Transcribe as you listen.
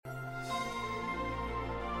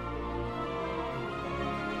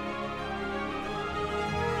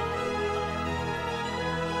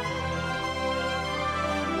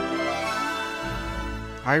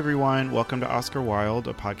Hi everyone, welcome to Oscar Wild,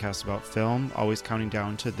 a podcast about film, always counting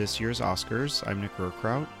down to this year's Oscars. I'm Nick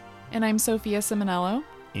Rohrkraut. And I'm Sophia Simonello.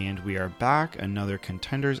 And we are back, another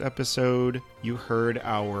Contenders episode. You heard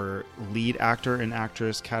our lead actor and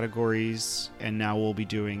actress categories, and now we'll be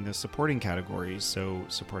doing the supporting categories. So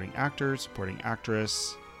supporting actor, supporting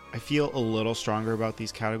actress. I feel a little stronger about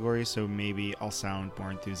these categories, so maybe I'll sound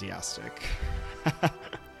more enthusiastic.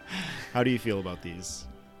 How do you feel about these?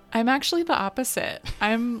 I'm actually the opposite.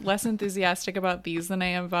 I'm less enthusiastic about these than I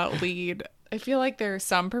am about lead. I feel like there are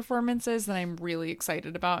some performances that I'm really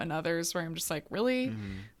excited about and others where I'm just like, really?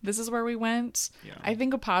 Mm-hmm. This is where we went? Yeah. I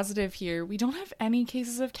think a positive here, we don't have any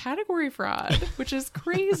cases of category fraud, which is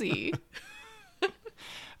crazy.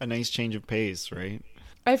 A nice change of pace, right?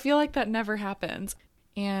 I feel like that never happens.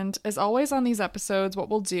 And as always on these episodes, what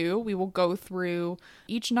we'll do, we will go through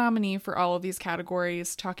each nominee for all of these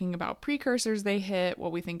categories, talking about precursors they hit,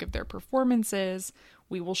 what we think of their performances.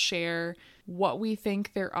 We will share what we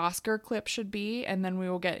think their Oscar clip should be, and then we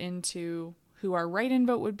will get into who our write-in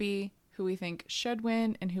vote would be, who we think should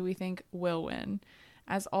win, and who we think will win.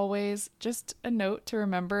 As always, just a note to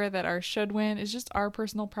remember that our should win is just our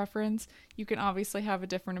personal preference. You can obviously have a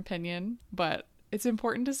different opinion, but it's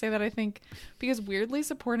important to say that I think because weirdly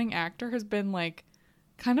supporting actor has been like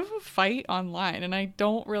kind of a fight online and I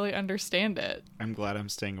don't really understand it. I'm glad I'm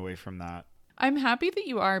staying away from that. I'm happy that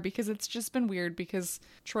you are because it's just been weird because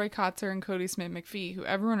Troy Kotsur and Cody Smith-McPhee, who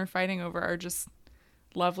everyone are fighting over, are just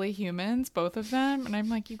lovely humans, both of them. And I'm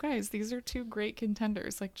like, you guys, these are two great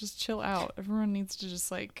contenders. Like, just chill out. Everyone needs to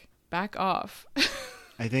just like back off.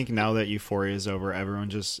 I think now that Euphoria is over,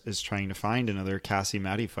 everyone just is trying to find another Cassie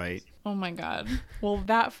Maddie fight. Oh my god. Well,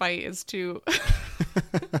 that fight is too...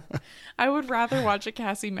 I would rather watch a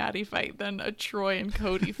Cassie Maddie fight than a Troy and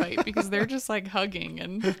Cody fight because they're just like hugging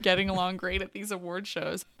and getting along great at these award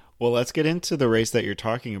shows. Well, let's get into the race that you're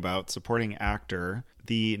talking about, supporting actor.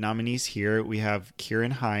 The nominees here, we have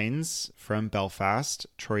Ciarán Hinds from Belfast,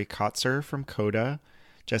 Troy Kotsur from Coda,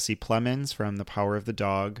 Jesse Plemons from The Power of the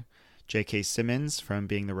Dog, J.K. Simmons from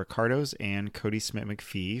Being the Ricardos, and Cody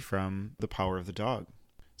Smith-McPhee from The Power of the Dog.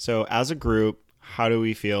 So as a group, how do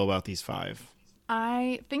we feel about these five?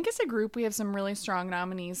 I think as a group, we have some really strong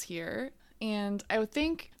nominees here. And I would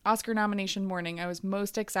think Oscar nomination morning, I was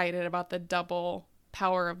most excited about the double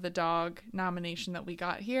Power of the Dog nomination that we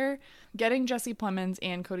got here. Getting Jesse Plemons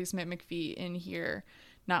and Cody Smith-McPhee in here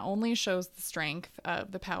not only shows the strength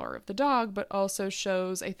of The Power of the Dog, but also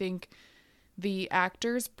shows, I think, the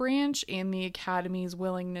actors branch and the Academy's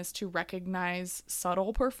willingness to recognize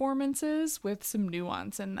subtle performances with some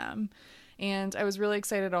nuance in them. And I was really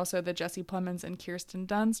excited also that Jesse Plemons and Kirsten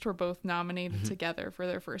Dunst were both nominated together for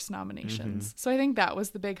their first nominations. So I think that was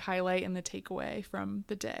the big highlight and the takeaway from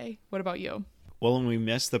the day. What about you? Well, when we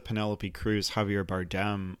missed the Penelope Cruz, Javier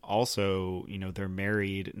Bardem, also, their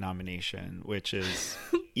married nomination, which is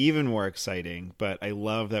even more exciting. But I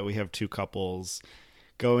love that we have two couples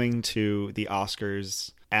going to the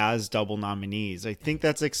Oscars as double nominees. I think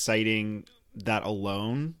that's exciting, that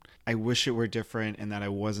alone. I wish it were different and that I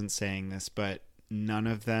wasn't saying this, but none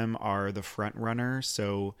of them are the front runner.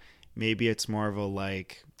 So maybe it's more of a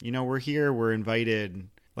like, we're here, we're invited,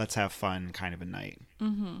 let's have fun kind of a night.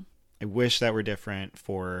 Mm-hmm. I wish that were different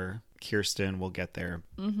for Kirsten. We'll get there.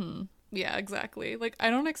 Mm-hmm. Yeah, exactly. Like,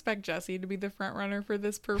 I don't expect Jesse to be the front runner for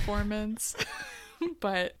this performance,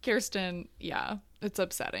 but Kirsten, yeah, it's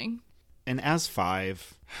upsetting. And as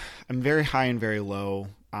five, I'm very high and very low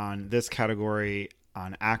on this category.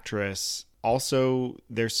 On actress, also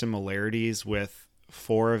there's similarities with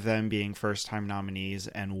four of them being first-time nominees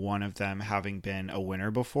and one of them having been a winner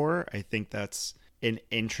before. I think that's an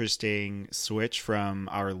interesting switch from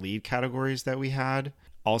our lead categories that we had,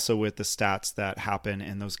 also with the stats that happen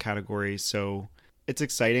in those categories. So it's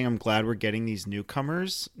exciting. I'm glad we're getting these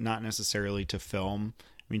newcomers, not necessarily to film.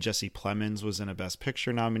 I mean, Jesse Plemons was in a Best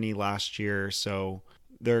Picture nominee last year, so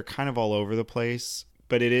they're kind of all over the place.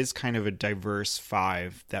 But it is kind of a diverse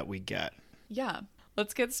five that we get. Yeah.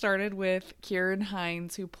 Let's get started with Ciarán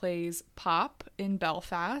Hinds, who plays Pop in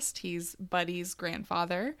Belfast. He's Buddy's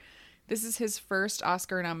grandfather. This is his first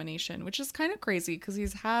Oscar nomination, which is kind of crazy because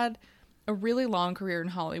he's had a really long career in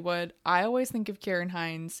Hollywood. I always think of Ciarán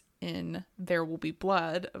Hinds in There Will Be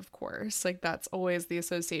Blood, of course. Like, that's always the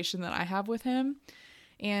association that I have with him.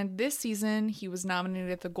 And this season, he was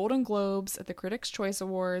nominated at the Golden Globes, at the Critics' Choice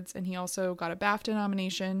Awards, and he also got a BAFTA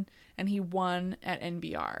nomination, and he won at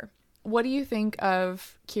NBR. What do you think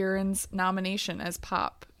of Ciarán's nomination as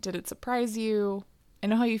Pop? Did it surprise you? I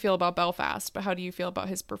know how you feel about Belfast, but how do you feel about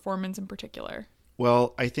his performance in particular?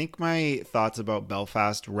 Well, I think my thoughts about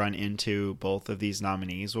Belfast run into both of these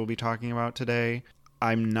nominees we'll be talking about today.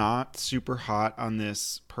 I'm not super hot on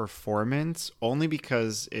this performance only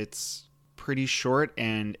because it's pretty short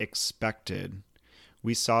and expected.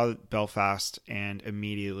 We saw Belfast and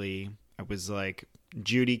immediately I was like,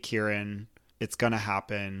 Judy, Kieran, it's going to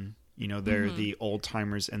happen. You know, they're the old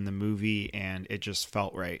timers in the movie and it just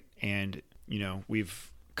felt right. And, you know,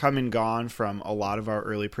 we've come and gone from a lot of our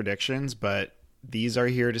early predictions, but these are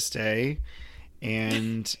here to stay.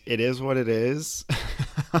 And it is what it is.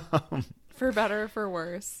 For better or for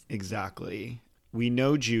worse. Exactly. We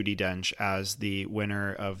know Judi Dench as the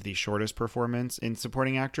winner of the shortest performance in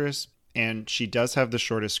supporting actress, and she does have the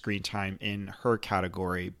shortest screen time in her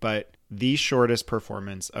category, but the shortest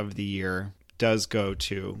performance of the year does go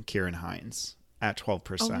to Kieran Hines at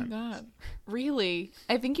 12%. Oh my God. Really?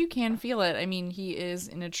 I think you can feel it. I mean, he is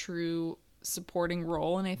in a true supporting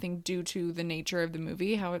role, and I think due to the nature of the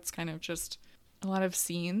movie, how it's kind of just a lot of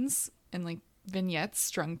scenes and like vignettes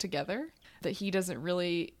strung together, that he doesn't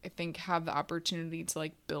really, I think, have the opportunity to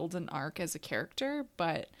like build an arc as a character.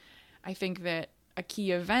 But I think that a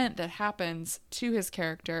key event that happens to his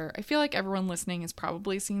character, I feel like everyone listening has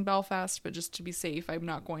probably seen Belfast, but just to be safe, I'm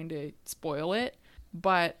not going to spoil it.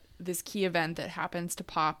 But this key event that happens to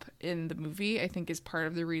Pop in the movie, I think, is part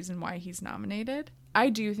of the reason why he's nominated. I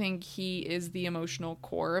do think he is the emotional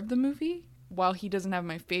core of the movie. While he doesn't have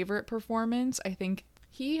my favorite performance, I think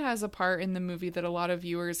he has a part in the movie that a lot of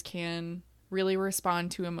viewers can really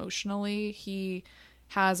respond to emotionally. He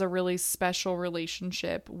has a really special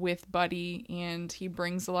relationship with Buddy, and he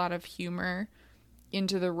brings a lot of humor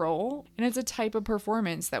into the role. And it's a type of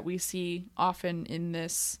performance that we see often in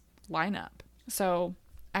this lineup. So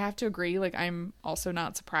I have to agree, like, I'm also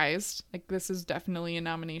not surprised. Like, this is definitely a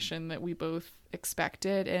nomination that we both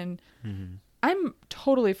expected, and I'm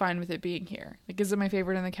totally fine with it being here. Like, is it my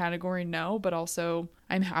favorite in the category? No, but also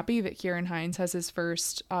I'm happy that Kieran Hines has his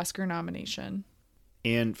first Oscar nomination.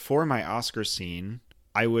 And for my Oscar scene,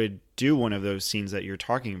 I would do one of those scenes that you're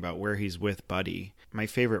talking about where he's with Buddy. My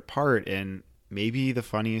favorite part, and maybe the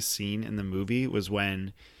funniest scene in the movie, was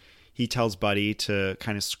when he tells Buddy to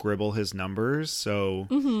kind of scribble his numbers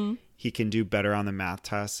so he can do better on the math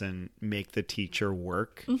tests and make the teacher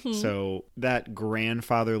work. So that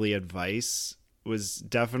grandfatherly advice was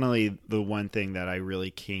definitely the one thing that I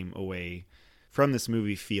really came away from this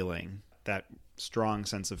movie feeling, that strong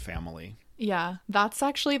sense of family. Yeah, that's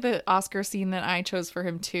actually the Oscar scene that I chose for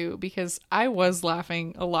him too, because I was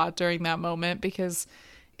laughing a lot during that moment because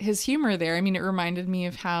his humor there, I mean, it reminded me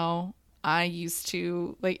of how I used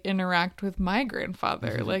to like interact with my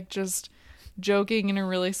grandfather, like just joking in a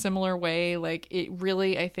really similar way. Like, it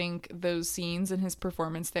really, I think those scenes and his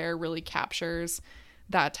performance there really captures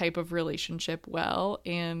that type of relationship well.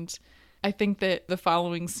 And I think that the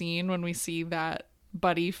following scene, when we see that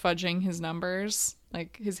Buddy fudging his numbers,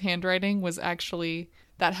 like his handwriting was actually,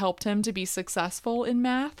 that helped him to be successful in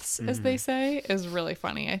maths, as they say, is really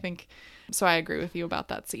funny, I think. So I agree with you about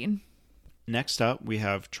that scene. Next up, we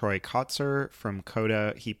have Troy Kotsur from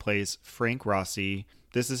Coda. He plays Frank Rossi.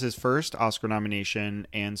 This is his first Oscar nomination,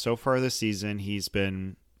 and so far this season, he's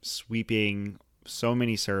been sweeping so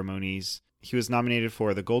many ceremonies. He was nominated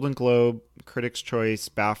for the Golden Globe, Critics' Choice,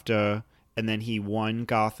 BAFTA, and then he won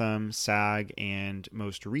Gotham, SAG, and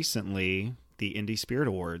most recently, the Indie Spirit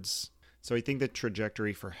Awards. So I think the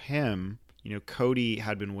trajectory for him, you know, Cody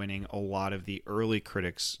had been winning a lot of the early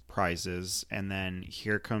critics prizes, and then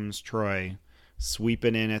here comes Troy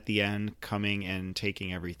sweeping in at the end, coming and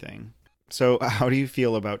taking everything. So how do you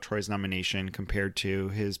feel about Troy's nomination compared to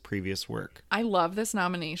his previous work? I love this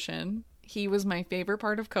nomination. He was my favorite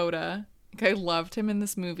part of Coda. I loved him in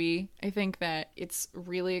this movie. I think that it's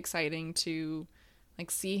really exciting to like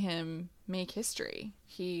see him make history.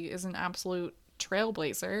 He is an absolute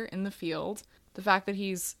trailblazer in the field. The fact that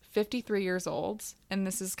he's 53 years old and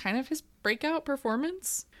this is kind of his breakout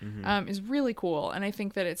performance is really cool. And I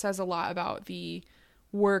think that it says a lot about the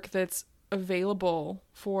work that's available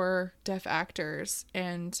for deaf actors.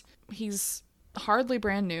 And he's hardly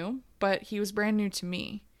brand new, but he was brand new to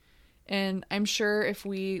me. And I'm sure if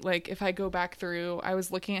I go back through, I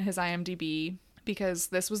was looking at his IMDb because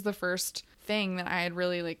this was the first thing that I had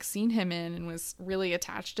really like seen him in and was really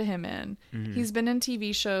attached to him in. He's been in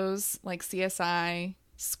TV shows like CSI,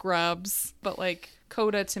 Scrubs, but like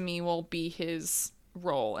Coda to me will be his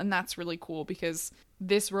role. And that's really cool because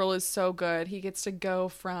this role is so good. He gets to go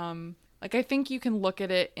from, like, I think you can look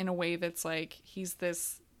at it in a way that's like, he's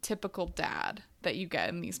this typical dad that you get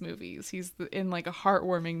in these movies. He's in like a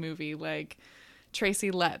heartwarming movie like Tracy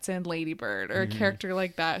Letts and Lady Bird, or a character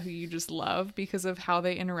like that who you just love because of how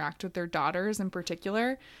they interact with their daughters in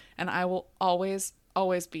particular. And I will always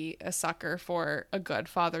always be a sucker for a good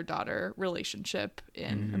father-daughter relationship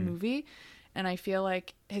in a movie. And I feel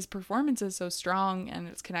like his performance is so strong and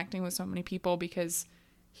it's connecting with so many people because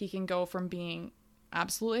he can go from being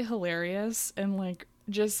absolutely hilarious and like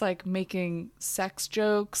just like making sex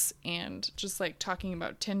jokes and just like talking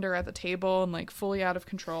about Tinder at the table and like fully out of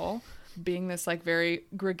control, being this like very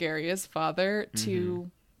gregarious father to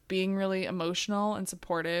being really emotional and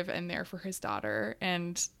supportive and there for his daughter,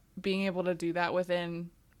 and being able to do that within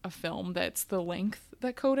a film that's the length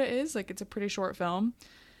that Coda is. Like, it's a pretty short film,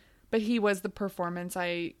 but he was the performance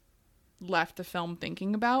I left the film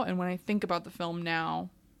thinking about. And when I think about the film now,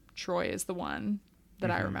 Troy is the one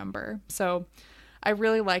that I remember. So I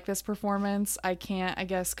really like this performance. I can't, I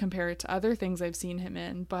guess, compare it to other things I've seen him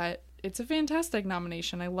in, but it's a fantastic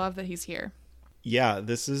nomination. I love that he's here. Yeah,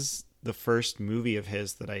 this is the first movie of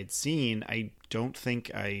his that I'd seen. I don't think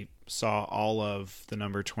I saw all of the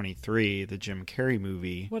number 23, the Jim Carrey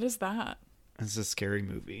movie. What is that? It's a scary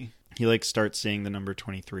movie. He like starts seeing the number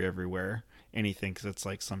 23 everywhere and he thinks it's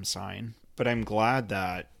like some sign. But I'm glad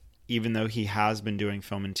that even though he has been doing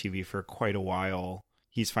film and TV for quite a while,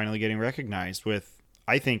 he's finally getting recognized with,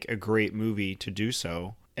 I think, a great movie to do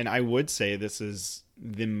so. And I would say this is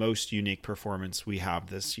the most unique performance we have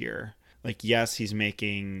this year. Like, yes, he's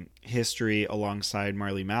making history alongside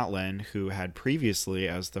Marlee Matlin, who had previously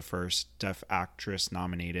as the first deaf actress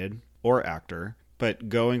nominated, or actor. But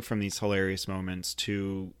going from these hilarious moments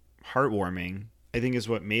to heartwarming, I think is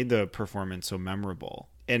what made the performance so memorable.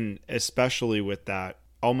 And especially with that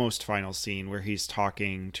almost final scene where he's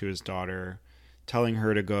talking to his daughter, telling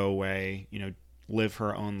her to go away, you know, live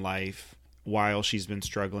her own life while she's been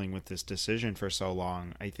struggling with this decision for so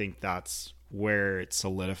long. I think that's where it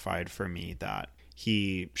solidified for me that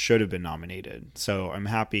he should have been nominated. So I'm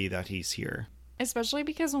happy that he's here. Especially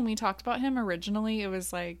because when we talked about him originally, it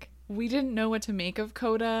was like, we didn't know what to make of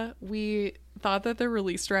Coda. We thought that the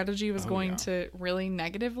release strategy was going to really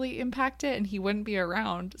negatively impact it and he wouldn't be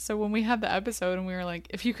around. So when we had the episode and we were like,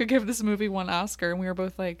 if you could give this movie one Oscar, and we were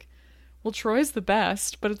both like, well, Troy's the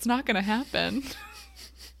best, but it's not going to happen.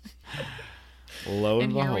 Lo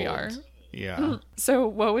and here behold. we are. Yeah. So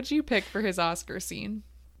what would you pick for his Oscar scene?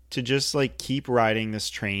 To just like keep riding this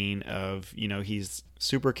train of, you know, he's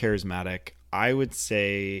super charismatic. I would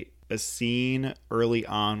say a scene early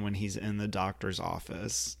on when he's in the doctor's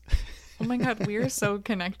office. Oh my God, we're so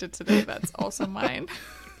connected today. That's also mine.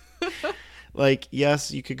 Like,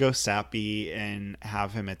 yes, you could go sappy and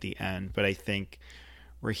have him at the end, but I think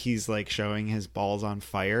where he's like showing his balls on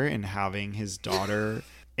fire and having his daughter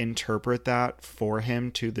interpret that for him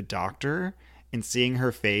to the doctor and seeing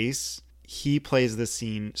her face, he plays the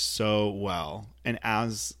scene so well. And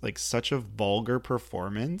as like such a vulgar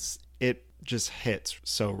performance, it just hits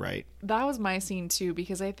so right. That was my scene too,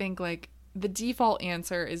 because I think like the default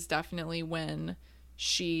answer is definitely when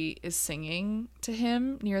she is singing to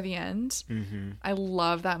him near the end. I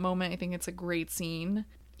love that moment. I think it's a great scene.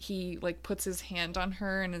 He like puts his hand on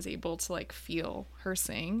her and is able to like feel her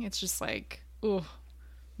sing. It's just like, ooh,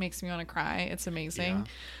 makes me want to cry. It's amazing. Yeah.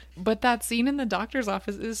 But that scene in the doctor's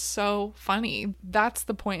office is so funny. That's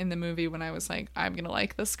the point in the movie when I was like, I'm gonna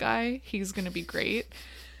like this guy. He's gonna be great.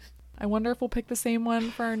 I wonder if we'll pick the same one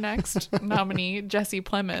for our next nominee, Jesse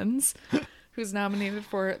Plemons, who's nominated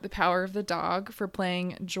for The Power of the Dog for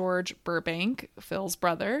playing George Burbank, Phil's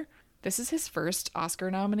brother. This is his first Oscar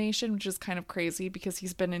nomination, which is kind of crazy because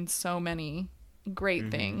he's been in so many great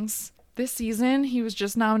things. This season, he was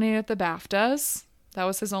just nominated at the BAFTAs. That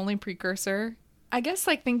was his only precursor. I guess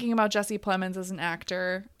like thinking about Jesse Plemons as an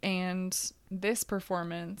actor and this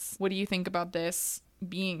performance, what do you think about this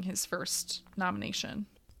being his first nomination?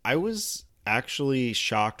 I was actually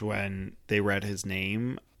shocked when they read his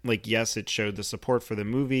name. Like, yes, it showed the support for the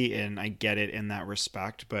movie, and I get it in that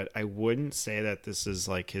respect, but I wouldn't say that this is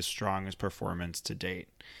like his strongest performance to date.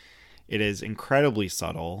 It is incredibly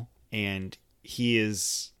subtle, and he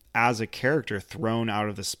is, as a character, thrown out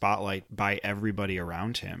of the spotlight by everybody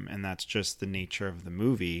around him, and that's just the nature of the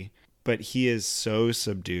movie. But he is so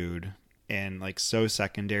subdued and like so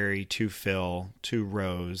secondary to Phil, to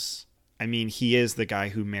Rose. I mean, he is the guy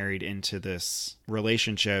who married into this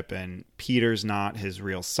relationship, and Peter's not his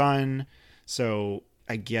real son. So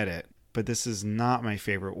I get it. But this is not my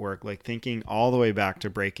favorite work. Like, thinking all the way back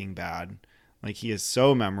to Breaking Bad, like, he is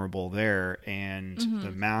so memorable there. And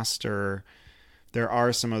The Master, there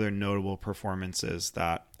are some other notable performances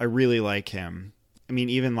that I really like him. I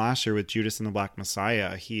mean, even last year with Judas and the Black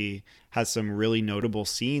Messiah, he has some really notable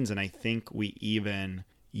scenes. And I think we even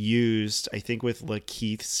used, I think with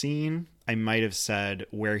Lakeith's scene, I might have said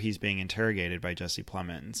where he's being interrogated by Jesse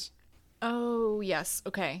Plemons. Oh, Oh, yes.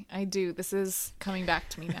 Okay, I do. This is coming back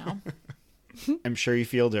to me now. I'm sure you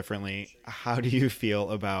feel differently. How do you feel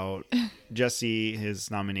about Jesse, his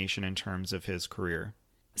nomination in terms of his career?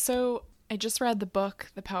 So I just read the book,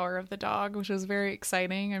 The Power of the Dog, which was very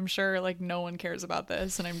exciting. I'm sure like no one cares about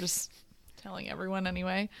this, and I'm just telling everyone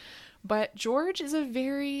anyway. But George is a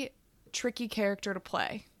very tricky character to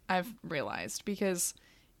play, I've realized, because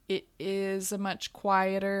it is a much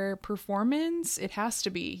quieter performance. It has to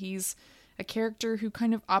be. He's a character who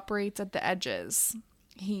kind of operates at the edges.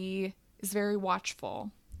 He is very watchful.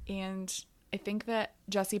 And I think that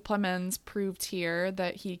Jesse Plemons proved here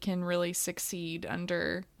that he can really succeed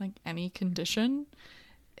under like any condition.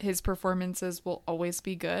 His performances will always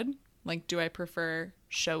be good. Like, do I prefer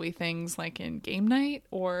showy things like in Game Night,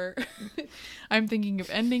 or I'm thinking of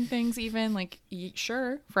ending things even like,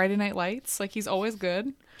 sure, Friday Night Lights, like he's always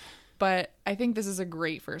good. But I think this is a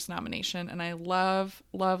great first nomination, and I love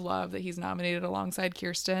that he's nominated alongside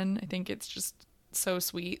Kirsten. I think it's just so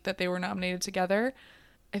sweet that they were nominated together.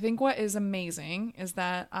 I think what is amazing is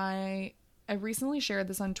that I recently shared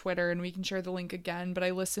this on Twitter, and we can share the link again, but I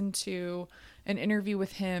listened to an interview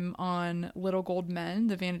with him on Little Gold Men,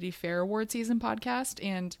 the Vanity Fair award season podcast,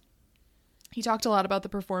 and he talked a lot about the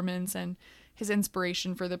performance and his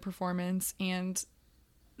inspiration for the performance. And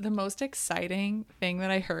the most exciting thing that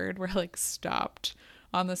I heard, where I like stopped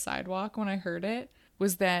on the sidewalk when I heard it,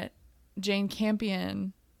 was that Jane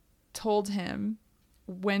Campion told him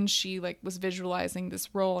when she like was visualizing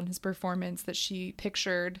this role and his performance that she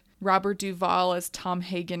pictured Robert Duvall as Tom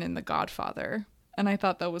Hagen in The Godfather. And I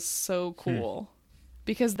thought that was so cool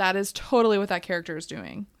because that is totally what that character is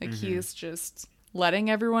doing. Like he is just letting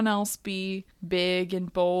everyone else be big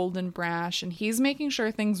and bold and brash, and he's making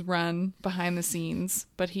sure things run behind the scenes.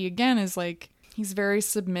 But he again is like, he's very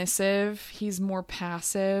submissive. He's more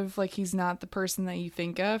passive. Like he's not the person that you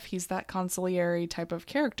think of. He's that consigliere type of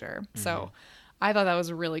character. So I thought that was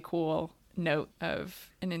a really cool note of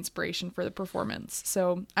an inspiration for the performance.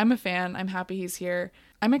 So I'm a fan. I'm happy he's here.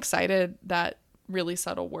 I'm excited that really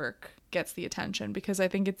subtle work gets the attention, because I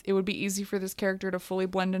think it would be easy for this character to fully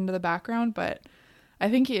blend into the background, but I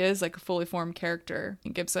think he is like a fully formed character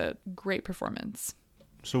and gives a great performance.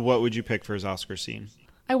 So what would you pick for his Oscar scene?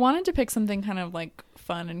 I wanted to pick something kind of like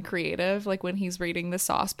fun and creative, like when he's reading the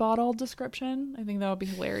sauce bottle description. I think that would be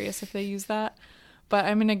hilarious if they use that. But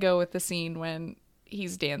I'm going to go with the scene when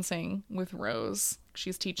he's dancing with Rose.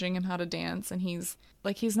 She's teaching him how to dance, and he's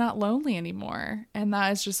not lonely anymore. And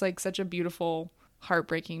that is just like such a beautiful,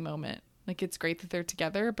 heartbreaking moment. Like it's great that they're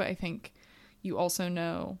together, but I think you also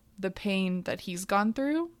know the pain that he's gone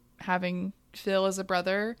through having Phil as a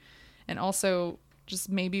brother, and also just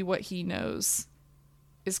maybe what he knows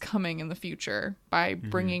is coming in the future by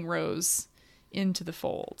bringing Rose into the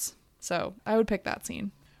fold. So I would pick that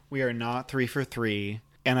scene. We are not 3 for 3,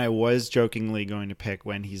 and I was jokingly going to pick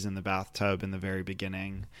when he's in the bathtub in the very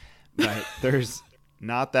beginning, but there's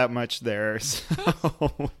not that much there.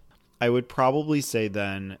 So I would probably say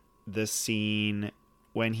then the scene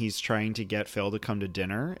when he's trying to get Phil to come to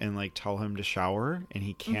dinner and like tell him to shower and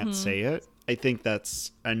he can't say it. I think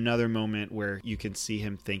that's another moment where you can see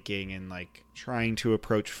him thinking and like trying to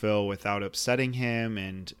approach Phil without upsetting him.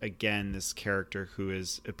 And again, this character who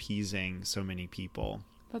is appeasing so many people.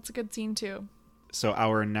 That's a good scene too. So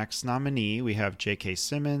our next nominee, we have J.K.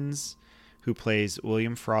 Simmons, who plays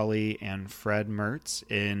William Frawley and Fred Mertz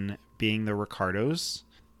in Being the Ricardos.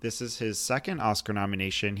 This is his second Oscar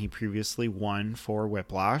nomination. He previously won for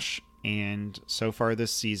Whiplash, and so far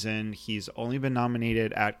this season, he's only been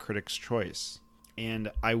nominated at Critics' Choice. And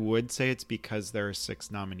I would say it's because there are 6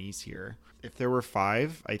 nominees here. If there were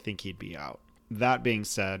 5, I think he'd be out. That being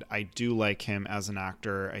said, I do like him as an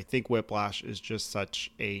actor. I think Whiplash is just such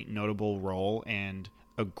a notable role and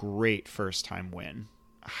a great first-time win.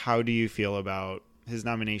 How do you feel about his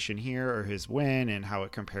nomination here or his win, and how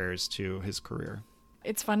it compares to his career?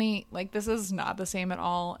 It's funny, like this is not the same at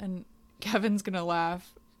all, and Kevin's gonna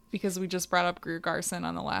laugh because we just brought up Greer Garson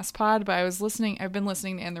on the last pod, but I've been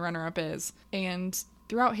listening to And the Runner-Up Is, and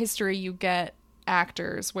throughout history you get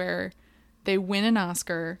actors where they win an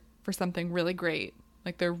Oscar for something really great,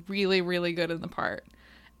 like they're really, really good in the part,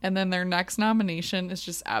 and then their next nomination is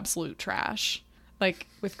just absolute trash. Like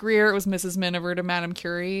with Greer, it was Mrs. Miniver to Madame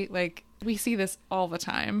Curie. Like we see this all the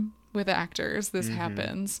time with actors. This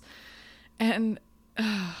happens. And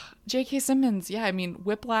J.K. Simmons, yeah, I mean,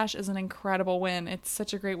 Whiplash is an incredible win. It's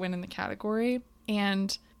such a great win in the category.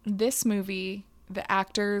 And this movie, the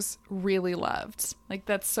actors really loved. Like,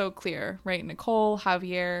 that's so clear, right? Nicole,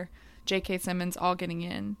 Javier, J.K. Simmons all getting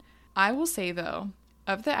in. I will say, though,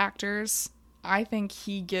 of the actors, I think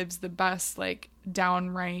he gives the best, like,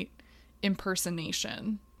 downright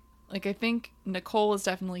impersonation. Like, I think Nicole is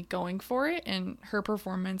definitely going for it, and her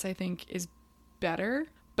performance, I think, is better.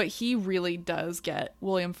 But he really does get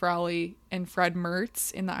William Frawley and Fred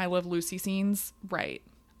Mertz in the I Love Lucy scenes right.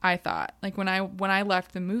 I thought, like, when I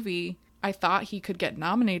left the movie, I thought he could get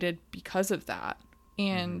nominated because of that.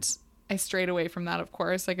 And I strayed away from that, of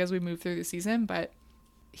course, like, as we move through the season. But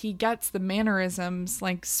he gets the mannerisms,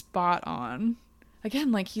 like, spot on.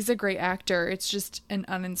 Again, like, he's a great actor. It's just an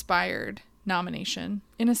uninspired nomination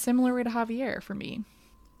in a similar way to Javier for me.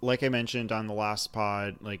 Like I mentioned on the last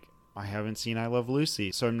pod, like, I haven't seen I Love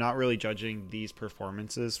Lucy, so I'm not really judging these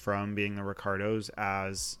performances from Being the Ricardos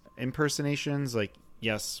as impersonations. Like,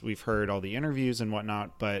 yes, we've heard all the interviews and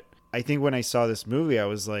whatnot, but I think when I saw this movie, I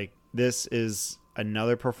was like, this is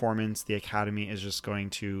another performance the Academy is just going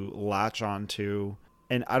to latch onto.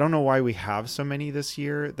 And I don't know why we have so many this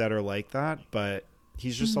year that are like that, but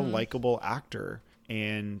he's just a likable actor.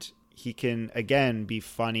 And he can, again, be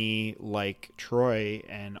funny like Troy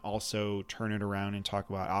and also turn it around and talk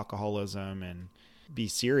about alcoholism and be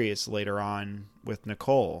serious later on with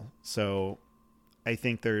Nicole. So I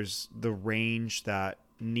think there's the range that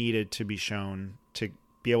needed to be shown to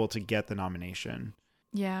be able to get the nomination.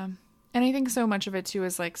 Yeah. And I think so much of it, too,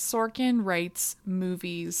 is like Sorkin writes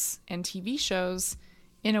movies and TV shows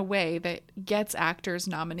in a way that gets actors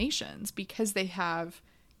nominations because they have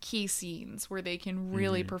key scenes where they can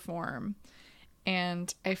really perform.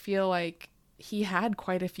 And I feel like he had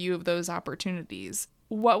quite a few of those opportunities.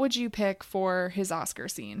 What would you pick for his Oscar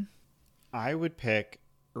scene? I would pick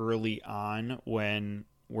early on when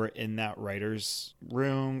we're in that writer's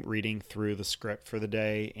room reading through the script for the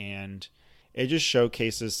day, and it just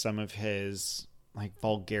showcases some of his like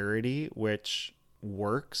vulgarity, which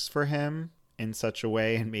works for him in such a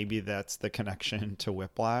way, and maybe that's the connection to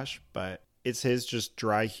Whiplash, but it's his just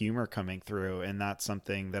dry humor coming through, and that's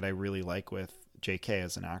something that I really like with JK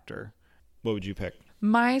as an actor. What would you pick?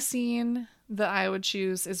 My scene that I would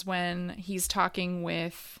choose is when he's talking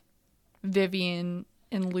with Vivian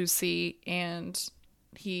and Lucy, and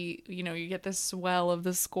he, you know, you get this swell of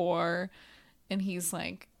the score, and he's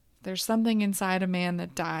like, there's something inside a man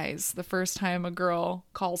that dies the first time a girl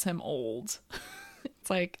calls him old. It's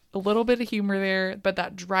like a little bit of humor there, but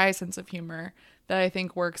that dry sense of humor that I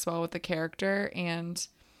think works well with the character. And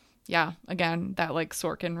yeah, again, that like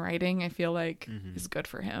Sorkin writing, I feel like is good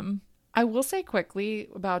for him. I will say quickly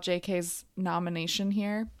about JK's nomination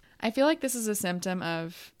here. I feel like this is a symptom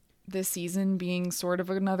of this season being sort of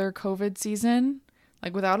another COVID season.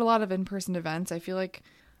 Like, without a lot of in-person events, I feel like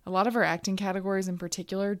a lot of our acting categories in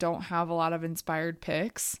particular don't have a lot of inspired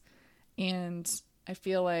picks. And I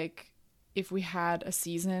feel like if we had a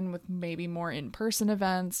season with maybe more in-person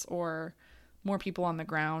events or more people on the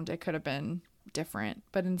ground, it could have been different.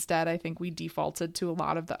 But instead, I think we defaulted to a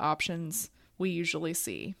lot of the options we usually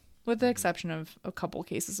see, with the exception of a couple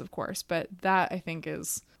cases, of course. But that, I think,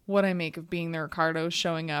 is what I make of Being the Ricardos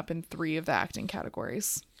showing up in 3 of the acting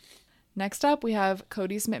categories. Next up, we have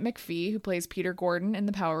Cody Smith-McPhee, who plays Peter Gordon in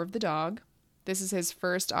The Power of the Dog. This is his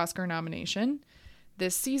first Oscar nomination.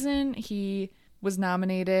 This season, he was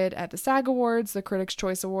nominated at the SAG Awards, the Critics'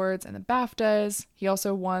 Choice Awards, and the BAFTAs. He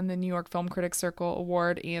also won the New York Film Critics Circle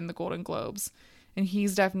Award and the Golden Globes. And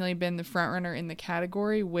he's definitely been the frontrunner in the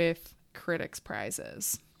category with critics'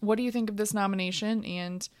 prizes. What do you think of this nomination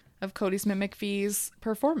and of Cody Smith-McPhee's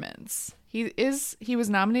performance? He was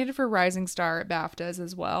nominated for Rising Star at BAFTAs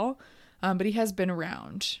as well, but he has been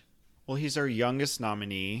around. Well, he's our youngest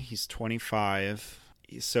nominee. He's 25.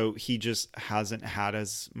 So he just hasn't had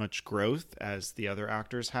as much growth as the other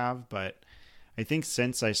actors have. But I think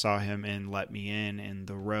since I saw him in Let Me In and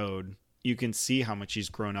The Road, you can see how much he's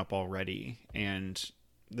grown up already. And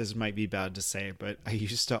this might be bad to say, but I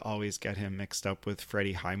used to always get him mixed up with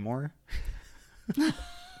Freddie Highmore.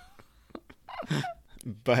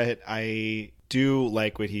 But I do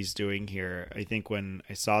like what he's doing here. I think when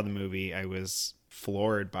I saw the movie, I was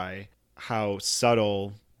floored by how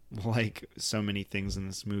subtle, like so many things in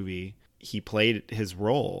this movie, he played his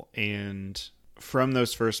role. And from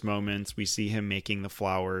those first moments, we see him making the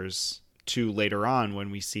flowers to later on when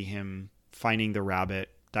we see him finding the rabbit,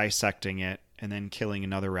 dissecting it, and then killing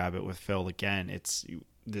another rabbit with Phil again. It's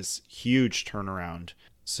this huge turnaround.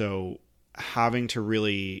 So having to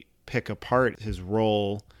really pick apart his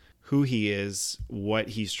role, who he is, what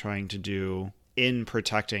he's trying to do in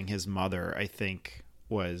protecting his mother, I think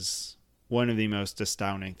was one of the most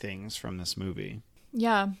astounding things from this movie.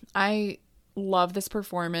 Yeah, I love this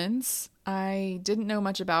performance. I didn't know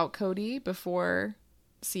much about Cody before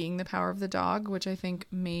seeing The Power of the Dog, which I think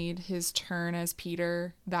made his turn as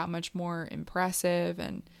Peter that much more impressive,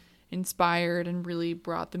 and inspired and really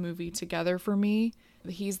brought the movie together for me.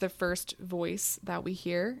 He's the first voice that we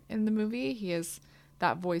hear in the movie. He has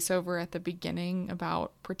that voiceover at the beginning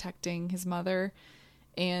about protecting his mother.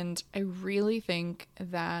 And I really think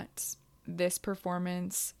that this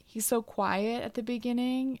performance, he's so quiet at the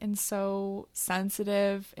beginning and so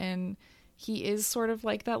sensitive, and he is sort of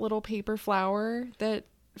like that little paper flower that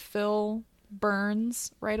Phil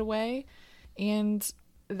burns right away, and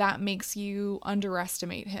that makes you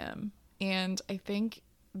underestimate him. And I think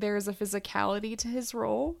there's a physicality to his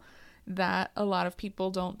role that a lot of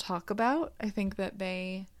people don't talk about. I think that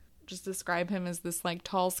they just describe him as this like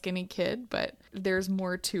tall, skinny kid, but there's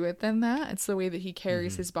more to it than that. It's the way that he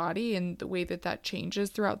carries his body and the way that that changes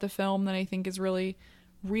throughout the film that I think is really,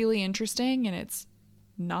 really interesting. And it's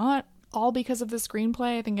not all because of the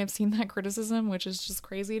screenplay. I think I've seen that criticism, which is just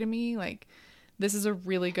crazy to me. Like, this is a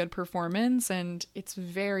really good performance, and it's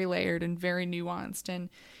very layered and very nuanced. And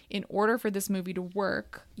in order for this movie to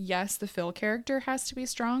work, yes, the Phil character has to be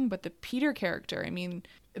strong, but the Peter character, I mean,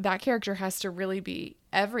 that character has to really be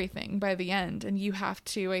everything by the end. And you have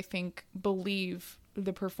to, I think, believe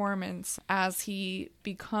the performance as he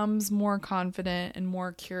becomes more confident and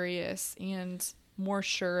more curious and more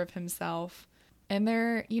sure of himself. And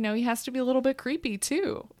there, you know, he has to be a little bit creepy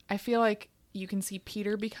too. I feel like you can see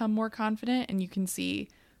Peter become more confident, and you can see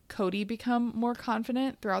Cody become more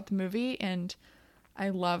confident throughout the movie. And I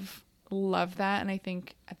love that. And I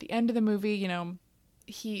think at the end of the movie, you know,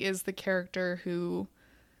 he is the character who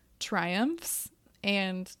triumphs,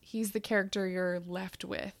 and he's the character you're left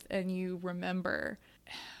with and you remember.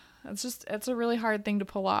 It's a really hard thing to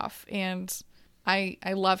pull off. And I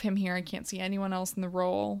love him here. I can't see anyone else in the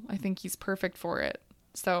role. I think he's perfect for it.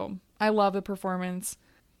 So I love the performance.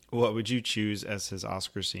 What would you choose as his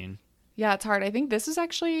Oscar scene? Yeah, it's hard. I think this is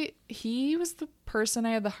actually, he was the person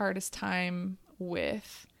I had the hardest time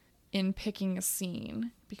with in picking a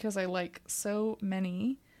scene because I like so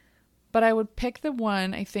many. But I would pick the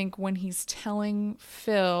one, I think, when he's telling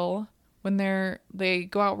Phil, when they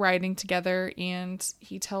go out riding together, and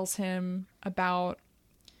he tells him about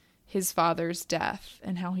his father's death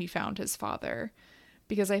and how he found his father.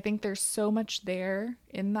 Because I think there's so much there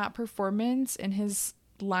in that performance, in his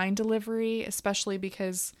line delivery, especially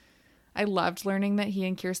because I loved learning that he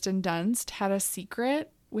and Kirsten Dunst had a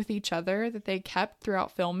secret with each other that they kept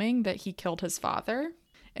throughout filming, that he killed his father.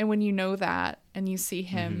 And when you know that and you see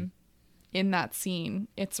him in that scene,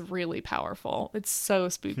 it's really powerful. It's so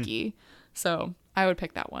spooky. So I would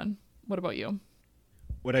pick that one. What about you?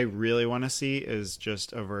 What I really want to see is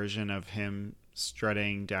just a version of him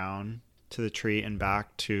strutting down to the tree and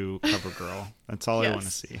back to CoverGirl. That's all I want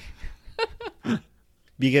to see.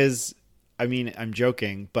 Because, I mean, I'm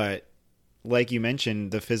joking, but like you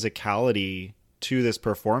mentioned, the physicality to this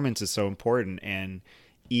performance is so important. And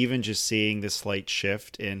even just seeing the slight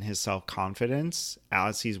shift in his self-confidence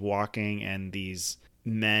as he's walking and these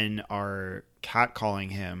men are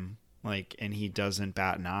catcalling him, like, and he doesn't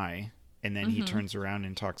bat an eye. And then he turns around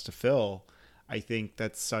and talks to Phil. I think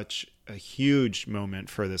that's such a huge moment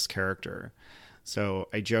for this character. So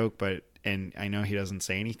I joke, and I know he doesn't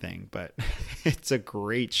say anything, but it's a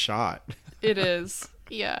great shot. It is.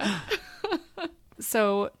 Yeah.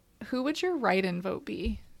 So who would your write-in vote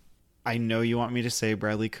be? I know you want me to say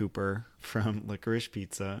Bradley Cooper from Licorice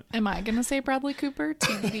Pizza. Am I going to say Bradley Cooper?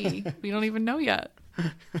 TBD. We don't even know yet.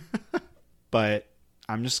 But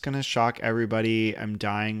I'm just going to shock everybody. I'm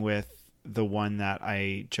dying with the one that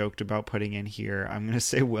I joked about putting in here. I'm going to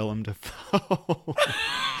say Willem Dafoe.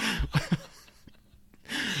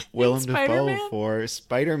 Willem Dafoe for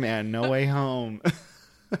Spider-Man No Way Home.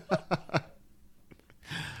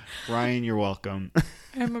 Ryan, you're welcome.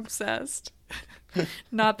 I'm obsessed.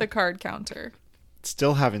 Not the card counter.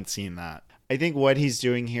 Still haven't seen that. I think what he's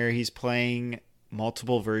doing here, he's playing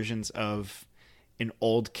multiple versions of an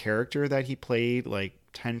old character that he played like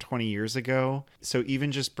 10, 20 years ago. So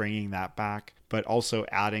even just bringing that back, but also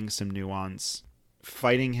adding some nuance,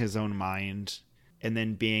 fighting his own mind, and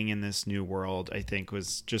then being in this new world, I think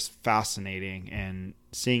was just fascinating. And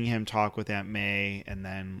seeing him talk with Aunt May, and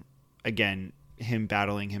then again, him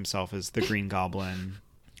battling himself as the Green Goblin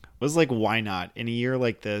was like, why not? In a year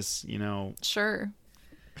like this, you know. Sure.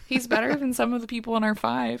 He's better than some of the people in our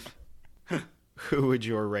 5. Who would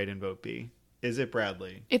your write-in vote be? Is it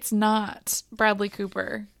Bradley? It's not Bradley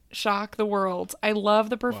Cooper. Shock the world. I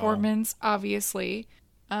love the performance, obviously.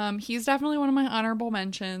 He's definitely one of my honorable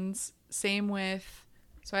mentions. Same with,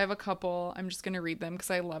 so I have a couple. I'm just going to read them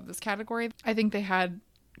because I love this category. I think they had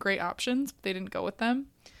great options, but they didn't go with them.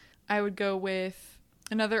 I would go with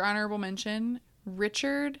another honorable mention,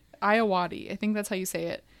 Richard Ayoade. I think that's how you say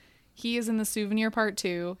it. He is in The Souvenir Part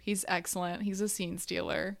 2. He's excellent. He's a scene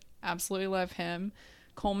stealer. Absolutely love him.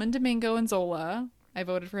 Coleman Domingo and Zola. I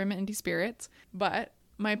voted for him in Indie Spirits. But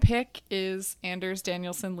my pick is Anders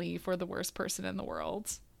Danielson Lee for The Worst Person in the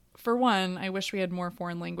World. For one, I wish we had more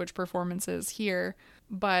foreign language performances here,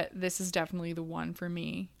 but this is definitely the one for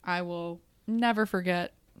me. I will never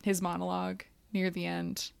forget his monologue near the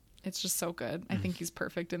end. It's just so good. I think he's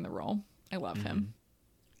perfect in the role. I love him.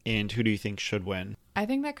 And who do you think should win? I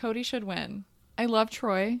think that Cody should win. I love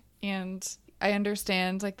Troy, and I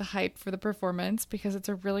understand like the hype for the performance because it's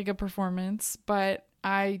a really good performance, but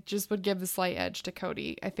I just would give the slight edge to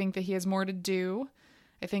Cody. I think that he has more to do.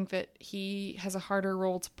 I think that he has a harder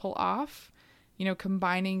role to pull off, you know,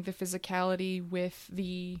 combining the physicality with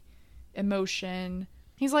the emotion.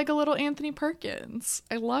 He's like a little Anthony Perkins.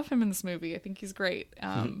 I love him in this movie. I think he's great.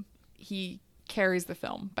 He carries the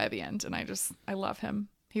film by the end, and I love him.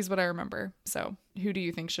 He's what I remember. So who do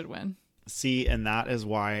you think should win? See, and that is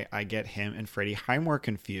why I get him and Freddie Highmore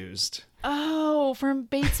confused. Oh, from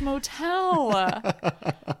Bates Motel.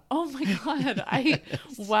 Oh my God.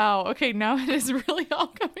 Wow. Okay, now it is really all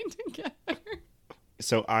coming together.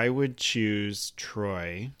 So I would choose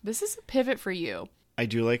Troy. This is a pivot for you. I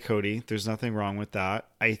do like Cody. There's nothing wrong with that.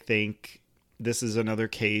 I think this is another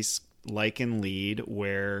case, like in Lead,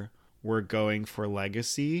 where we're going for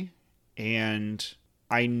legacy, and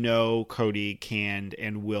I know Cody can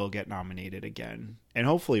and will get nominated again and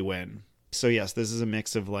hopefully win. So yes, this is a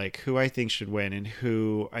mix of like who I think should win and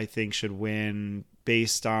who I think should win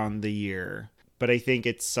based on the year. But I think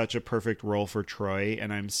it's such a perfect role for Troy,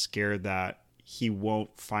 and I'm scared that he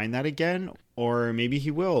won't find that again, or maybe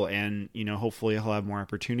he will. And, you know, hopefully he'll have more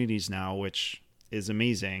opportunities now, which is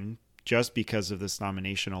amazing just because of this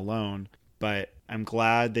nomination alone. But I'm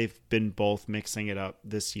glad they've been both mixing it up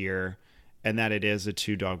this year, and that it is a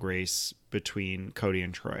 2-dog race between Cody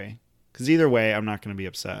and Troy. Because either way, I'm not going to be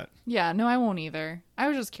upset. Yeah, no, I won't either. I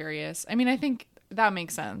was just curious. I mean, I think that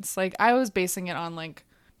makes sense. Like, I was basing it on, like,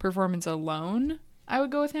 performance alone. I would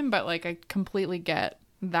go with him, but, like, I completely get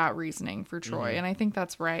that reasoning for Troy, and I think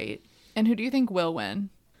that's right. And who do you think will win?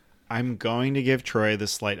 I'm going to give Troy the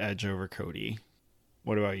slight edge over Cody.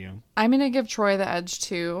 What about you? I'm going to give Troy the edge,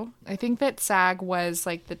 too. I think that SAG was,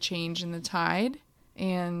 like, the change in the tide,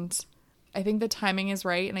 and I think the timing is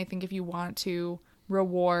right, and I think if you want to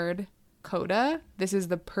reward Coda, this is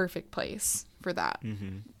the perfect place for that.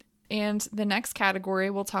 And the next category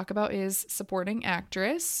we'll talk about is supporting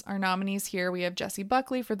actress. Our nominees here, we have Jessie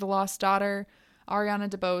Buckley for The Lost Daughter, Ariana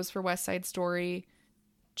DeBose for West Side Story,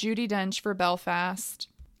 Judi Dench for Belfast,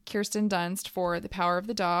 Kirsten Dunst for The Power of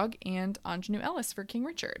the Dog, and Anjanou Ellis for King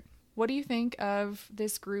Richard. What do you think of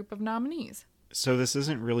this group of nominees? So this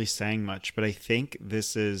isn't really saying much, but I think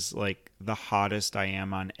this is like the hottest I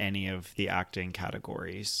am on any of the acting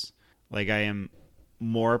categories. Like, I am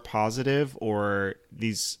more positive, or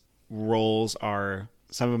these roles are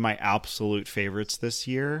some of my absolute favorites this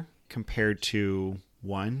year compared to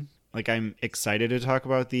one. Like, I'm excited to talk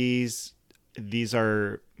about these. These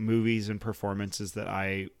are movies and performances that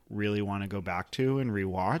I really want to go back to and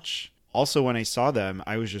rewatch. Also, when I saw them,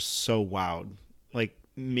 I was just so wowed. Like,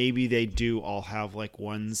 maybe they do all have like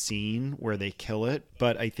one scene where they kill it,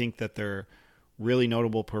 but I think that they're really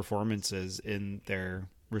notable performances in their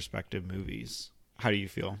respective movies. How do you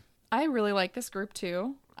feel? I really like this group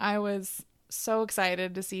too. I was so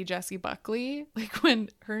excited to see Jessie Buckley. Like, when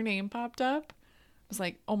her name popped up, I was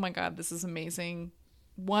like, oh my God, this is amazing.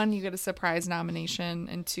 One, you get a surprise nomination,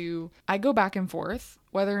 and two, I go back and forth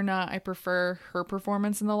whether or not I prefer her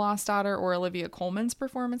performance in The Lost Daughter or Olivia Colman's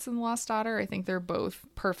performance in The Lost Daughter. I think they're both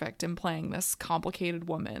perfect in playing this complicated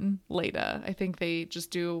woman, Leda. I think they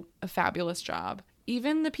just do a fabulous job.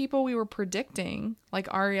 Even the people we were predicting, like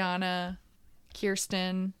Ariana,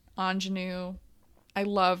 Kirsten, Anjanou, I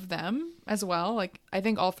love them as well. Like, I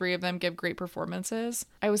think all three of them give great performances.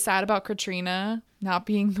 I was sad about Katrina not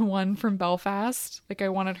being the one from Belfast. Like, I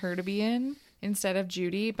wanted her to be in instead of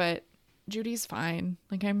Judy, but Judy's fine.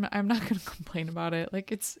 Like, I'm not going to complain about it.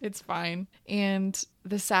 Like, it's fine. And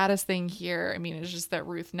the saddest thing here, I mean, is just that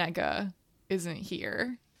Ruth Negga isn't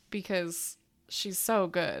here because she's so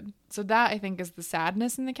good. So that, I think, is the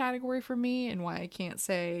sadness in the category for me, and why I can't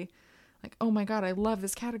say, like, oh my God, I love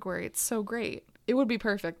this category. It's so great. It would be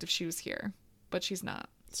perfect if she was here, but she's not.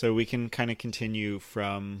 So we can kind of continue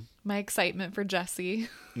from my excitement for Jessie.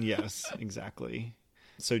 Yes, exactly.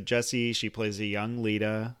 So Jessie, she plays a young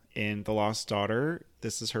Leda in The Lost Daughter.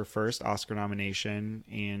 This is her first Oscar nomination,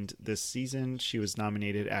 and this season she was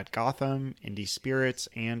nominated at Gotham, Indie Spirits,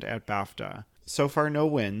 and at BAFTA. So far, no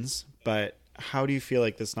wins, but how do you feel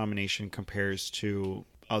like this nomination compares to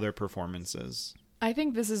other performances? I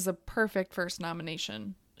think this is a perfect first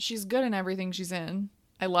nomination. She's good in everything she's in.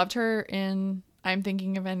 I loved her in I'm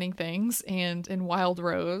Thinking of Ending Things and in Wild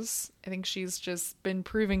Rose. I think she's just been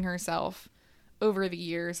proving herself over the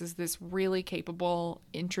years as this really capable,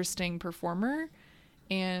 interesting performer.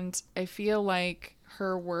 And I feel like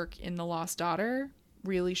her work in The Lost Daughter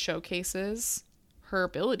really showcases her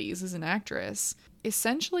abilities as an actress.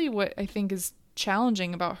 Essentially, what I think is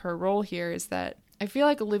challenging about her role here is that I feel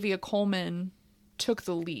like Olivia Colman took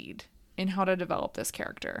the lead in how to develop this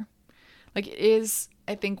character. Like, it is,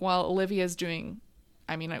 I think, while Olivia's doing,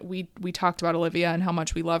 I mean, we talked about Olivia and how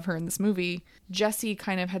much we love her in this movie, Jessie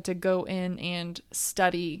kind of had to go in and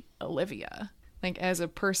study Olivia, like as a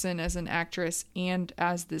person, as an actress, and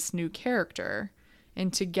as this new character.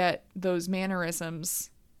 And to get those mannerisms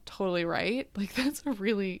totally right, like that's a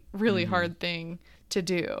really, really hard thing to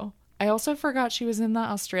do. I also forgot she was in the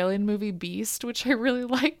Australian movie Beast, which I really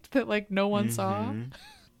liked that like no one saw.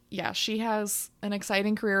 Yeah, she has an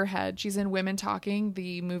exciting career ahead. She's in Women Talking,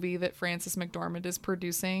 the movie that Frances McDormand is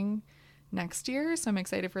producing next year. So I'm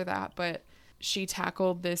excited for that. But she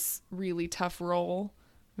tackled this really tough role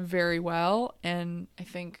very well. And I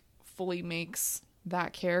think fully makes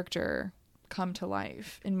that character come to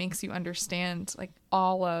life and makes you understand like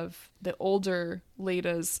all of the older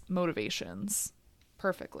Leda's motivations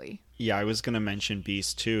perfectly. Yeah, I was going to mention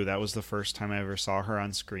Beast too. That was the first time I ever saw her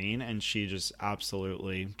on screen, and she just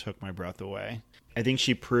absolutely took my breath away. I think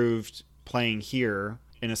she proved playing here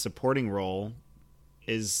in a supporting role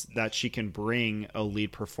is that she can bring a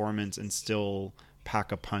lead performance and still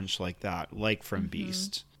pack a punch like that, like from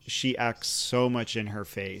Beast. She acts so much in her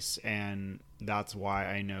face, and that's why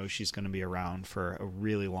I know she's going to be around for a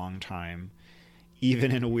really long time,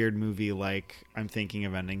 even in a weird movie like I'm Thinking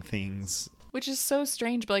of Ending Things. Which is so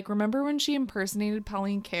strange, but like, remember when she impersonated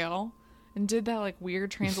Pauline Kael and did that like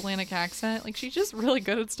weird transatlantic accent? Like, she's just really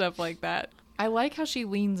good at stuff like that. I like how she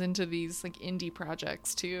leans into these like indie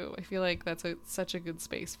projects too. I feel like that's such a good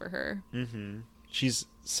space for her. She's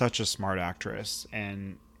such a smart actress,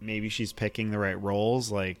 and maybe she's picking the right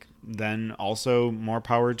roles. Like, then also more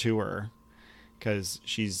power to her, because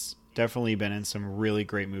she's definitely been in some really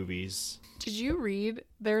great movies. Did you read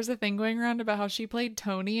there's a thing going around about how she played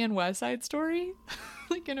Tony in West Side Story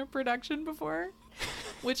like in a production before,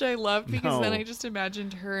 which I loved because then I just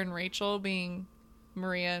imagined her and Rachel being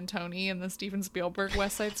Maria and Tony in the Steven Spielberg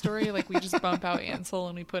West Side Story. Like, we just bump out Ansel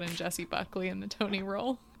and we put in Jessie Buckley in the Tony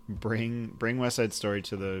role. Bring West Side Story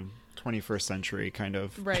to the 21st century, kind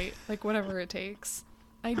of. Right, like whatever it takes.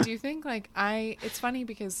 I do think it's funny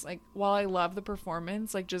because like while I love the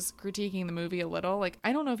performance, like just critiquing the movie a little, like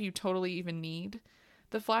I don't know if you totally even need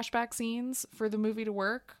the flashback scenes for the movie to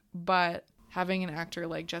work, but having an actor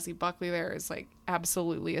like Jessie Buckley there is like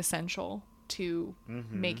absolutely essential to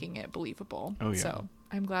making it believable. Oh yeah. So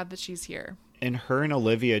I'm glad that she's here. And her and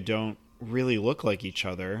Olivia don't really look like each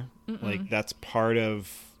other. Like, that's part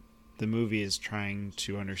of the movie, is trying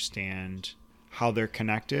to understand how they're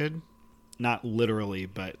connected. Not literally,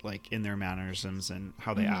 but like in their mannerisms and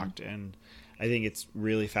how they act. And I think it's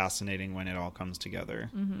really fascinating when it all comes together.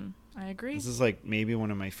 I agree. This is like maybe one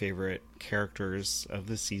of my favorite characters of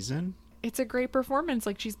the season. It's a great performance.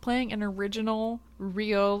 Like, she's playing an original,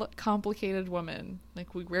 real, complicated woman.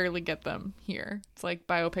 Like, we rarely get them here. It's like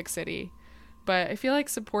Biopic City. But I feel like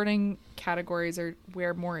supporting categories are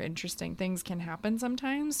where more interesting things can happen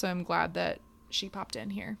sometimes. So I'm glad that she popped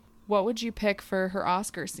in here. What would you pick for her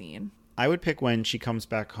Oscar scene? I would pick when she comes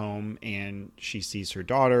back home and she sees her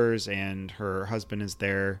daughters and her husband is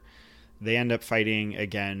there. They end up fighting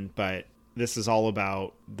again, but this is all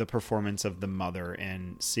about the performance of the mother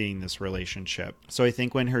and seeing this relationship. So I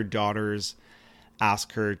think when her daughters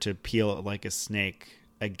ask her to peel it like a snake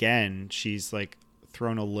again, she's like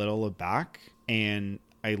thrown a little aback, and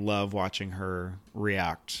I love watching her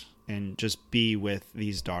react and just be with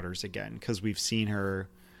these daughters again, because we've seen her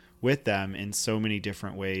with them in so many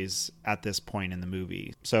different ways at this point in the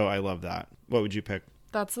movie. So I love that. What would you pick?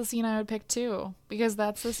 That's the scene I would pick too, because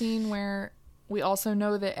that's the scene where we also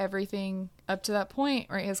know that everything up to that point,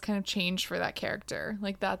 right, has kind of changed for that character.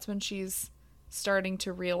 Like, that's when she's starting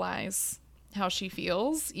to realize how she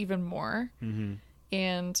feels even more.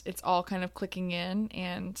 And it's all kind of clicking in,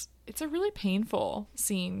 and it's a really painful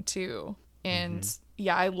scene too. And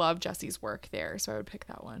yeah, I love Jessie's work there, so I would pick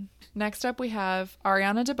that one. Next up, we have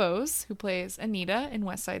Ariana DeBose, who plays Anita in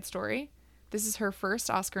West Side Story. This is her first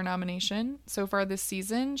Oscar nomination. So far this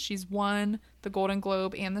season, she's won the Golden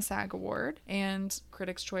Globe and the SAG Award, and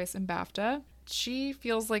Critics' Choice and BAFTA. She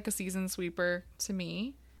feels like a season sweeper to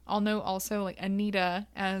me. I'll note also, like, Anita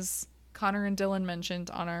as Connor and Dylan mentioned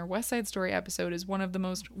on our West Side Story episode, is one of the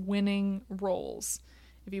most winning roles.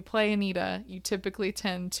 If you play Anita, you typically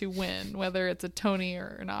tend to win, whether it's a Tony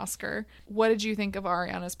or an Oscar. What did you think of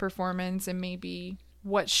Ariana's performance and maybe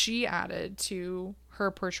what she added to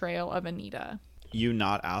her portrayal of Anita? You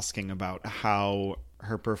not asking about how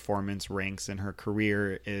her performance ranks in her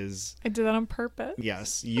career is... I did that on purpose.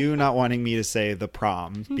 Yes, you not wanting me to say The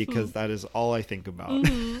Prom, because that is all I think about.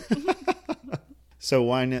 So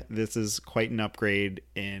one, this is quite an upgrade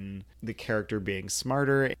in the character being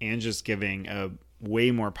smarter and just giving a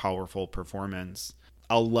way more powerful performance.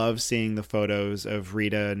 I'll love seeing the photos of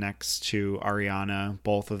Rita next to Ariana,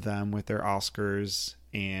 both of them with their Oscars.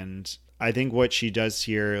 And I think what she does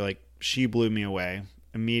here, like, she blew me away.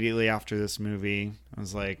 Immediately after this movie, I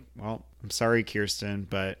was like, well, I'm sorry, Kirsten,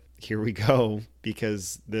 but here we go,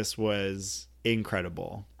 because this was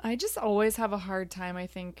incredible. I just always have a hard time, I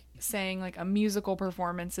think, saying like a musical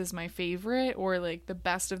performance is my favorite or like the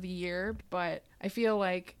best of the year, but I feel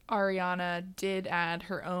like Ariana did add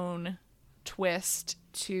her own twist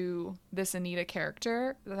to this Anita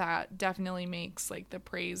character that definitely makes like the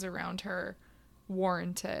praise around her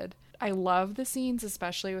warranted. I love the scenes,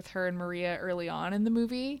 especially with her and Maria early on in the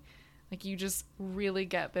movie. Like, you just really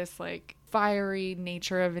get this like fiery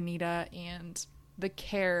nature of Anita and the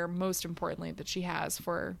care, most importantly, that she has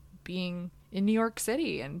for being in New York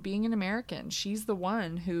City and being an American. She's the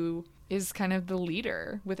one who is kind of the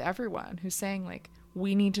leader with everyone, who's saying like,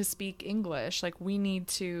 we need to speak English. Like, we need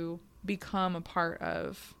to become a part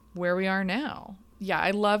of where we are now. Yeah,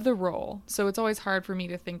 I love the role. So it's always hard for me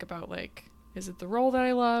to think about like, is it the role that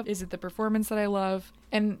I love? Is it the performance that I love?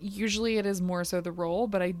 And usually it is more so the role,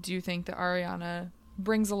 but I do think that Ariana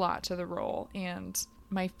brings a lot to the role. And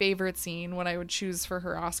my favorite scene, what I would choose for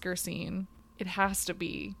her Oscar scene, it has to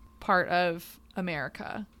be part of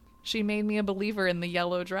America. She made me a believer in the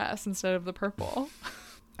yellow dress instead of the purple.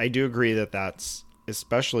 I do agree that that's,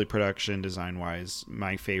 especially production design wise,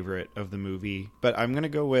 my favorite of the movie. But I'm going to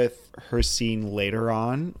go with her scene later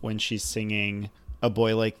on when she's singing A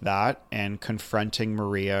Boy Like That and confronting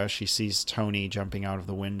Maria. She sees Tony jumping out of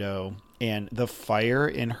the window, and the fire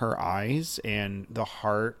in her eyes and the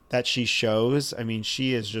heart that she shows. I mean,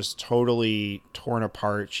 she is just totally torn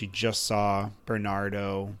apart. She just saw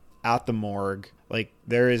Bernardo at the morgue. Like,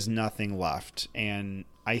 there is nothing left. And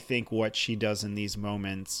I think what she does in these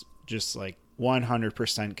moments just like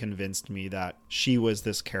 100% convinced me that she was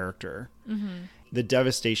this character. Mm-hmm. The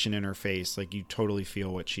devastation in her face, like, you totally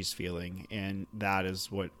feel what she's feeling. And that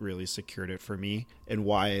is what really secured it for me and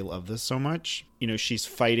why I love this so much. You know, she's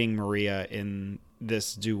fighting Maria in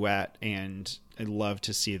this duet, and I love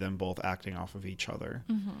to see them both acting off of each other.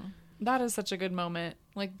 Mm-hmm. That is such a good moment.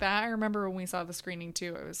 Like, that, I remember when we saw the screening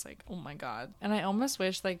too, I was like, oh my God. And I almost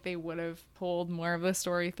wish like they would have told more of the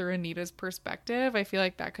story through Anita's perspective. I feel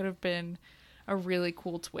like that could have been a really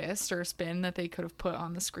cool twist or spin that they could have put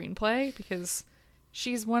on the screenplay, because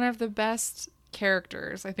she's one of the best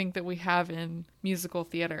characters I think that we have in musical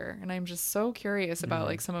theater. And I'm just so curious about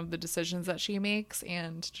like some of the decisions that she makes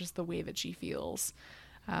and just the way that she feels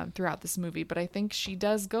throughout this movie. But I think she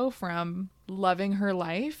does go from loving her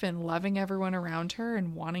life and loving everyone around her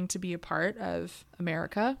and wanting to be a part of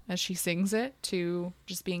America as she sings it, to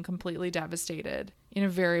just being completely devastated in a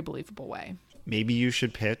very believable way. Maybe you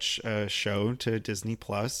should pitch a show to Disney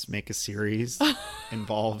Plus, make a series,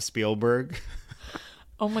 involve Spielberg.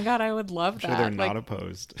 Oh my God, I would love I'm that. sure they're not like,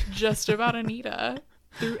 opposed. Just about Anita,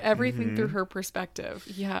 through everything through her perspective.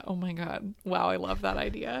 Yeah, oh my God. Wow, I love that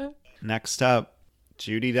idea. Next up,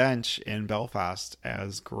 Judi Dench in Belfast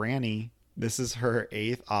as Granny. This is her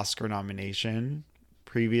 8th Oscar nomination.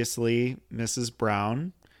 Previously, Mrs.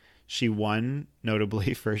 Brown. She won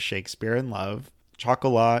notably for Shakespeare in Love,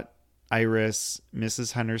 Chocolat, Iris,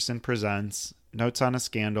 Mrs. Henderson Presents, Notes on a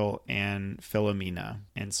Scandal, and Philomena.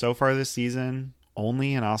 And so far this season,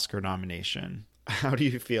 only an Oscar nomination. How do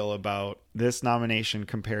you feel about this nomination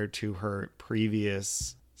compared to her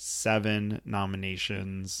previous 7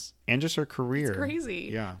 nominations and just her career? It's crazy.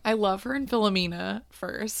 Yeah. I love her in Philomena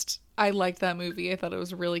first. I liked that movie. I thought it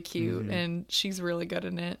was really cute and she's really good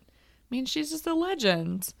in it. I mean, she's just a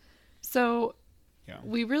legend. So yeah,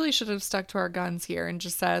 we really should have stuck to our guns here and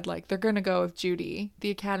just said, like, they're going to go with Judi.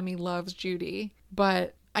 The Academy loves Judi.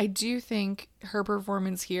 But I do think her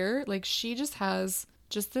performance here, like, she just has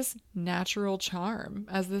just this natural charm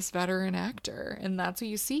as this veteran actor. And that's what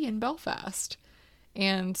you see in Belfast.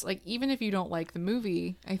 And, like, even if you don't like the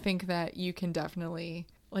movie, I think that you can definitely,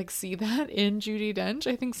 like, see that in Judi Dench.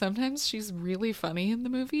 I think sometimes she's really funny in the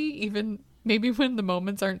movie, even maybe when the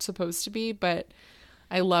moments aren't supposed to be. But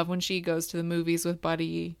I love when she goes to the movies with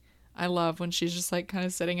Buddy. I love when she's just like kind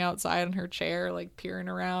of sitting outside in her chair, like peering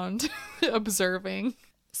around, observing.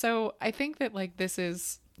 So I think that like this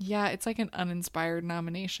is, yeah, it's like an uninspired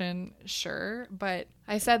nomination, sure. But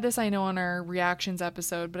I said this, I know, on our reactions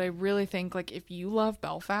episode, but I really think like if you love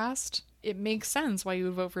Belfast, it makes sense why you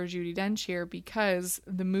would vote for Judi Dench here, because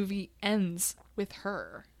the movie ends with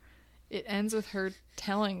her. It ends with her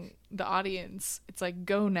telling the audience, it's like,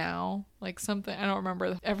 go now, like something, I don't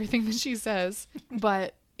remember everything that she says,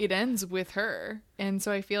 but it ends with her. And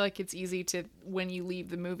so I feel like it's easy to, when you leave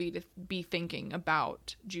the movie, to be thinking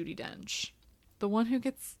about Judi Dench, the one who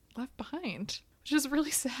gets left behind, which is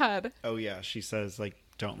really sad. Oh yeah, she says like,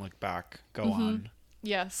 don't look back, go on.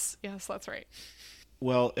 Yes, that's right.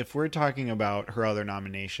 Well, if we're talking about her other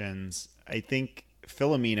nominations, I think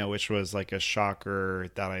Philomena, which was like a shocker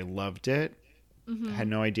that I loved it. I had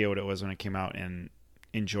no idea what it was when it came out and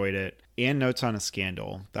enjoyed it. And Notes on a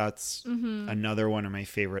Scandal. That's another one of my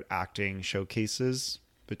favorite acting showcases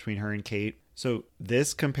between her and Kate. So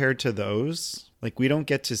this compared to those, like we don't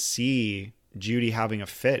get to see Judy having a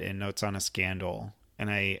fit in Notes on a Scandal. And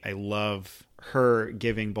I love her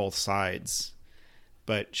giving both sides.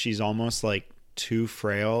 But she's almost like too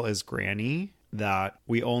frail as Granny that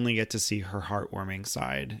we only get to see her heartwarming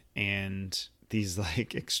side and these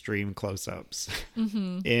like extreme close-ups.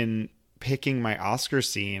 In picking my Oscar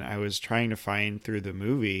scene, I was trying to find through the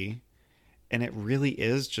movie, and it really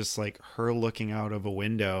is just like her looking out of a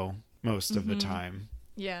window most of the time.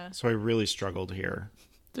 Yeah. So I really struggled here.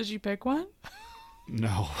 Did you pick one?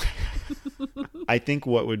 No. I think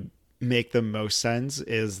what would make the most sense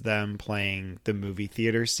is them playing the movie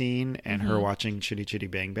theater scene and her watching Chitty Chitty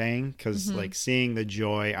Bang Bang, because like seeing the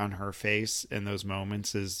joy on her face in those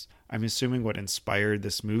moments is, I'm assuming, what inspired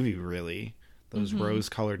this movie, really. Those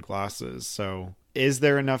rose-colored glasses. So is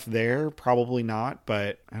there enough there? Probably not,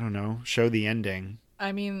 but I don't know. Show the ending.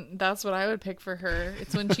 I mean, that's what I would pick for her.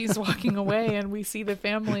 It's when she's walking away and we see the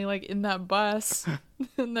family like in that bus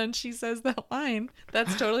and then she says that line.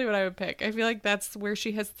 That's totally what I would pick. I feel like that's where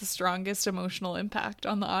she has the strongest emotional impact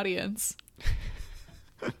on the audience.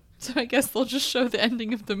 So I guess they'll just show the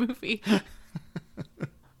ending of the movie.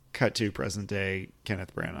 Cut to present day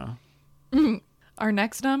Kenneth Branagh. Our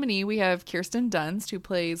next nominee, we have Kirsten Dunst, who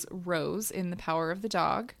plays Rose in The Power of the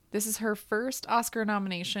Dog. This is her first Oscar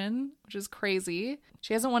nomination, which is crazy.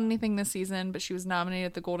 She hasn't won anything this season, but she was nominated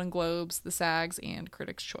at the Golden Globes, the SAGs, and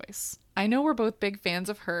Critics' Choice. I know we're both big fans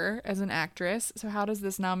of her as an actress, so how does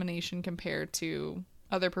this nomination compare to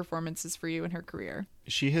other performances for you in her career?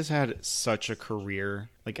 She has had such a career.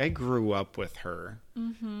 Like, I grew up with her.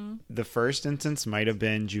 The first instance might have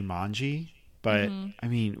been Jumanji. But, I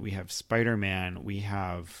mean, we have Spider-Man, we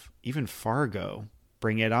have even Fargo,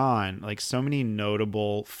 Bring It On, like so many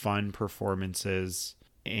notable, fun performances.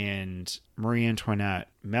 And Marie Antoinette,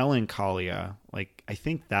 Melancholia, like I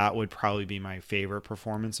think that would probably be my favorite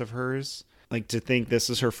performance of hers. Like to think this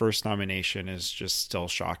is her first nomination is just still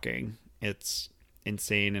shocking. It's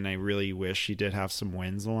insane, and I really wish she did have some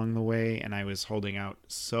wins along the way. And I was holding out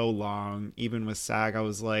so long. Even with SAG, I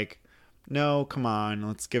was like, no, come on,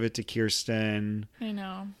 let's give it to Kirsten. I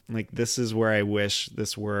know. Like, this is where I wish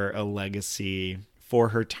this were a legacy for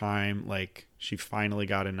her time. Like, she finally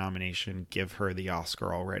got a nomination. Give her the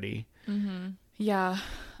Oscar already. Yeah,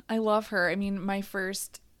 I love her. I mean, my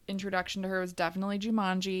first introduction to her was definitely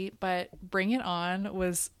Jumanji, but Bring It On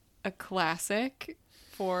was a classic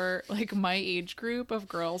for, like, my age group of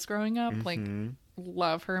girls growing up. Like,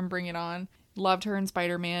 love her and Bring It On. Loved her in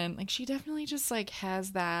Spider-Man. Like, she definitely just like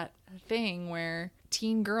has that thing where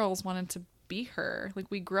teen girls wanted to be her.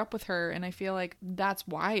 Like, we grew up with her, and I feel like that's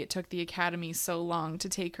why it took the Academy so long to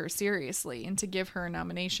take her seriously and to give her a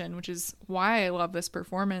nomination, which is why I love this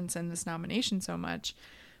performance and this nomination so much.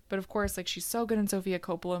 But of course, like, she's so good in Sofia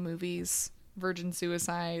Coppola movies, Virgin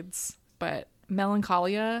Suicides, but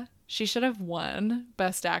Melancholia, she should have won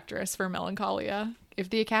Best Actress for Melancholia. If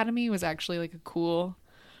the Academy was actually like a cool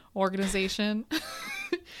organization,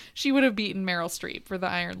 she would have beaten Meryl Streep for the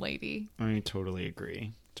Iron Lady. I totally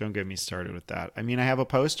agree. Don't get me started with that. I mean, I have a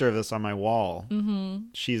poster of this on my wall.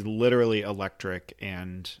 She's literally electric,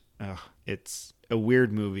 and it's a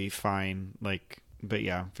weird movie, fine. Like, but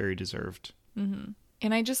yeah, very deserved. And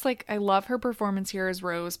I just like, I love her performance here as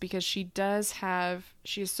Rose because she has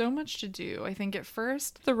so much to do. I think at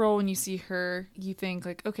first, the role, when you see her, you think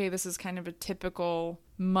like, okay, this is kind of a typical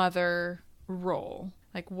mother role.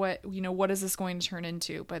 Like, what is this going to turn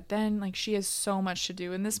into? But then, like, she has so much to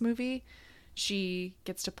do in this movie. She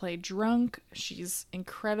gets to play drunk. She's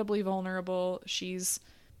incredibly vulnerable. She's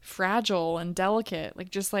fragile and delicate, like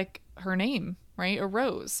just like her name, right? A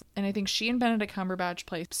rose. And I think she and Benedict Cumberbatch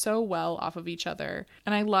play so well off of each other.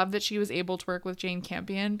 And I love that she was able to work with Jane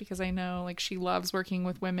Campion, because I know like she loves working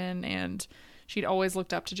with women, and she'd always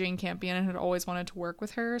looked up to Jane Campion and had always wanted to work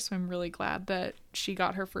with her. So I'm really glad that she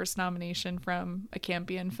got her first nomination from a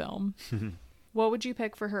Campion film. What would you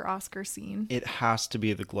pick for her Oscar scene? It has to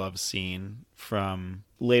be the glove scene from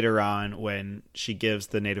later on when she gives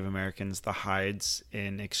the Native Americans the hides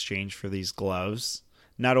in exchange for these gloves.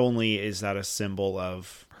 Not only is that a symbol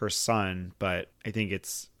of her son, but I think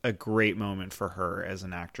it's a great moment for her as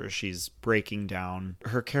an actress. She's breaking down.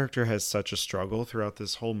 Her character has such a struggle throughout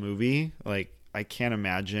this whole movie. Like, I can't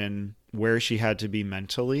imagine where she had to be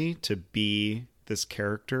mentally to be this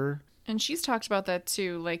character. And she's talked about that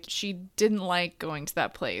too. Like, she didn't like going to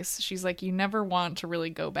that place. She's like, you never want to really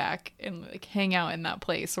go back and like hang out in that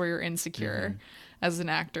place where you're insecure as an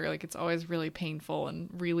actor. Like, it's always really painful and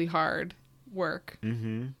really hard work.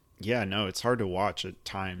 Yeah, no, it's hard to watch at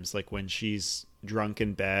times. Like when she's drunk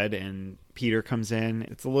in bed and Peter comes in,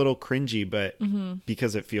 it's a little cringy, but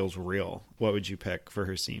because it feels real. What would you pick for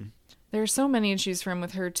her scene? There's so many to choose from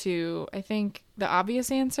with her too. I think the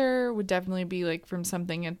obvious answer would definitely be like from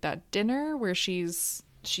something at that dinner where she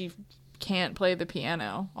can't play the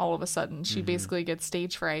piano all of a sudden. She basically gets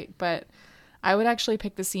stage fright. But I would actually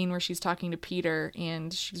pick the scene where she's talking to Peter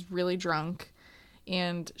and she's really drunk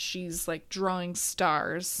and she's like drawing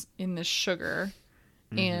stars in this sugar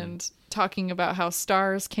and talking about how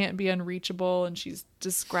stars can't be unreachable, and she's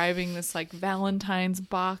describing this like Valentine's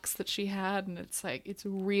box that she had, and it's like, it's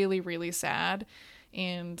really, really sad,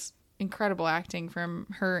 and incredible acting from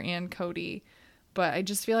her and Cody. But I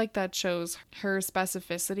just feel like that shows her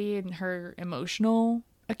specificity and her emotional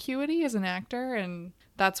acuity as an actor, and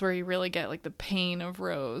that's where you really get like the pain of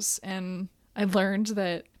Rose. And I learned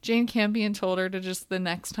that Jane Campion told her to just the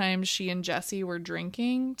next time she and Jesse were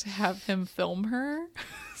drinking to have him film her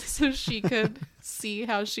so she could see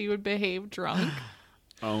how she would behave drunk.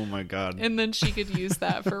 Oh my God. And then she could use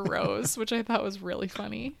that for Rose, which I thought was really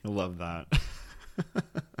funny. I love that.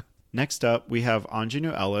 Next up, we have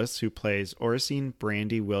Anjanou Ellis, who plays Oracene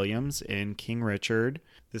Brandy Williams in King Richard.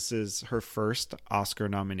 This is her first Oscar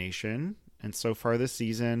nomination. And so far this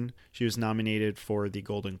season, she was nominated for the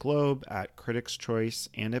Golden Globe, at Critics' Choice,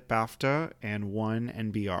 and at BAFTA, and won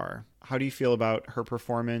NBR. How do you feel about her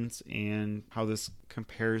performance and how this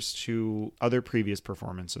compares to other previous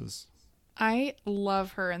performances? I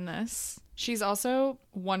love her in this. She's also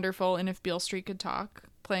wonderful in If Beale Street Could Talk,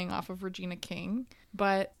 playing off of Regina King.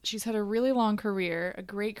 But she's had a really long career, a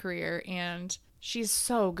great career, and she's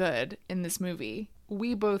so good in this movie.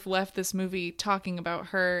 We both left this movie talking about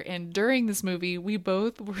her, and during this movie we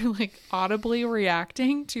both were like audibly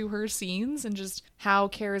reacting to her scenes and just how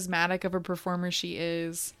charismatic of a performer she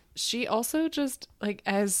is. She also just like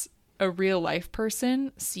as a real life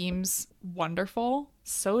person seems wonderful,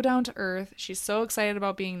 so down to earth. She's so excited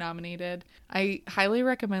about being nominated. I highly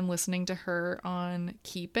recommend listening to her on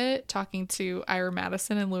Keep It, talking to Ira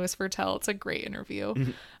Madison and Louis Virtel. It's a great interview.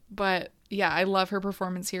 But yeah, I love her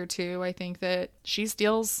performance here too. I think that she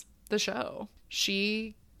steals the show.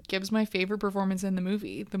 She gives my favorite performance in the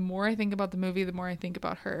movie. The more I think about the movie, the more I think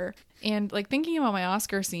about her. And like thinking about my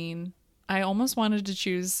Oscar scene, I almost wanted to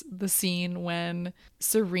choose the scene when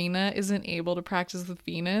Serena isn't able to practice with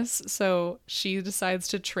Venus, so she decides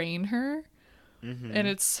to train her. And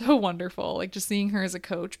it's so wonderful, like just seeing her as a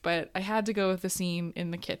coach. But I had to go with the scene in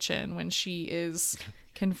the kitchen when she is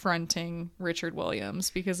confronting Richard Williams,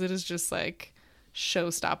 because it is just like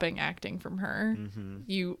show-stopping acting from her.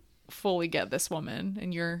 You fully get this woman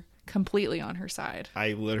and you're completely on her side.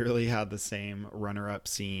 I literally had the same runner-up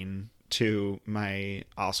scene to my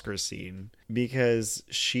Oscar scene, because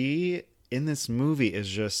she in this movie is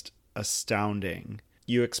just astounding.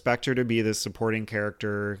 You expect her to be the supporting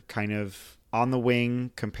character, kind of on the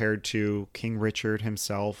wing compared to King Richard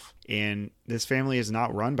himself, and this family is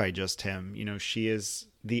not run by just him. You know, she is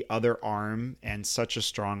the other arm, and such a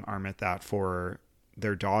strong arm at that, for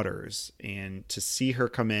their daughters. And to see her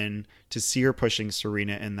come in, to see her pushing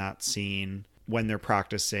Serena in that scene when they're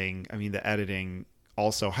practicing, I mean, the editing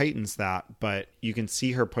also heightens that, but you can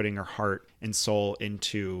see her putting her heart and soul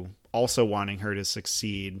into also wanting her to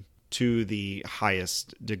succeed to the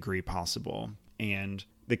highest degree possible. And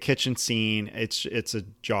the kitchen scene, it's a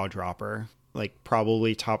jaw dropper, like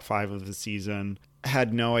probably top 5 of the season.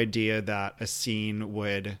 Had no idea that a scene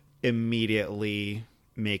would immediately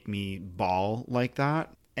make me bawl like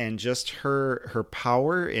that. And just her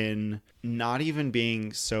power in not even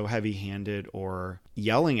being so heavy-handed or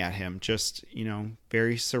yelling at him, just, you know,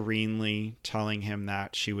 very serenely telling him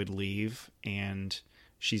that she would leave and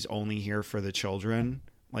she's only here for the children.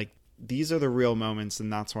 Like, these are the real moments,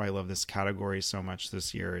 and that's why I love this category so much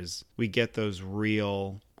this year, is we get those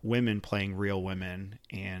real women playing real women,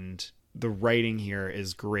 and the writing here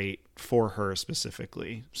is great for her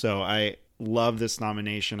specifically. So I love this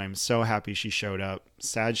nomination. I'm so happy she showed up.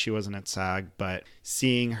 Sad she wasn't at SAG, but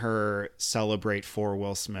seeing her celebrate for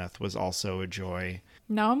Will Smith was also a joy.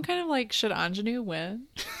 Now I'm kind of like, should Ingenue win?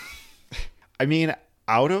 I mean,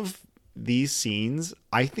 out of these scenes,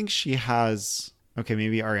 I think she has, okay,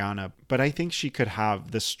 maybe Ariana, but I think she could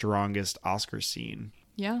have the strongest Oscar scene.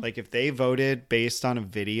 Yeah. Like, if they voted based on a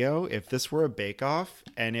video, if this were a bake-off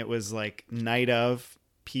and it was like night of,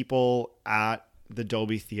 people at the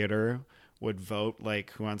Dolby Theater would vote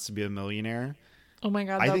like Who Wants to Be a Millionaire. Oh my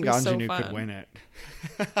God, I that'd think be so Ingenue fun. could win it.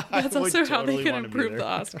 That's also how they can improve the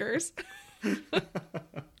Oscars.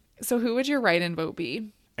 So who would your write-in vote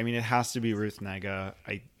be? I mean, it has to be Ruth Negga.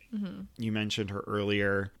 You mentioned her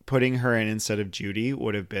earlier. Putting her in instead of Judy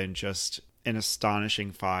would have been just an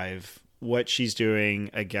astonishing 5. What she's doing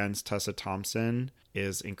against Tessa Thompson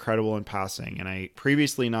is incredible in passing. And I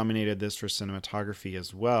previously nominated this for cinematography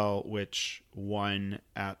as well, which won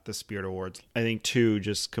at the Spirit Awards. I think 2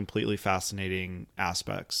 just completely fascinating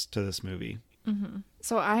aspects to this movie.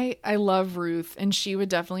 So I love Ruth, and she would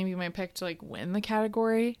definitely be my pick to like win the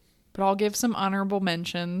category. But I'll give some honorable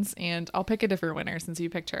mentions, and I'll pick a different winner since you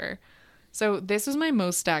picked her. So this was my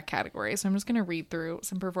most stacked category. So I'm just going to read through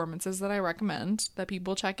some performances that I recommend that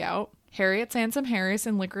people check out. Harriet Sansom Harris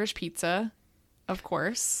in Licorice Pizza, of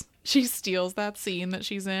course. She steals that scene that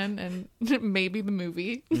she's in, and maybe the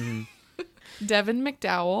movie. Devin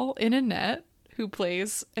McDowell in Annette, who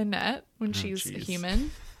plays Annette when she's a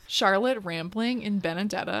human. Charlotte Rampling in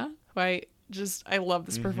Benedetta, who I love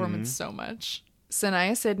this performance so much.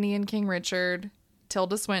 Sanaya Sidney in King Richard.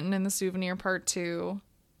 Tilda Swinton in The Souvenir Part 2.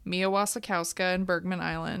 Mia Wasikowska in Bergman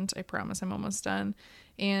Island. I promise I'm almost done.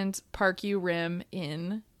 And Park Yu Rim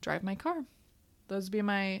in Drive My Car. Those would be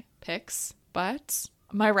my picks. But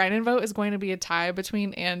my write-in vote is going to be a tie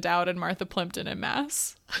between Ann Dowd and Martha Plimpton in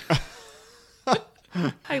Mass.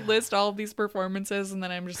 I list all of these performances, and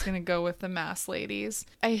then I'm just going to go with the Mass ladies.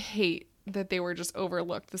 I hate that they were just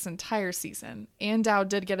overlooked this entire season. Ann Dowd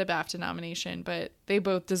did get a BAFTA nomination, but they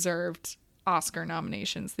both deserved Oscar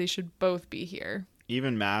nominations. They should both be here.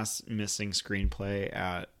 Even Mass missing screenplay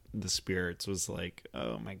at the Spirits was like,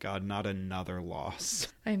 oh my God, not another loss.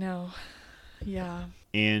 I know. Yeah.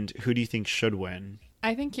 And who do you think should win?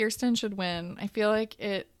 I think Kirsten should win. I feel like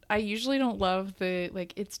I usually don't love the,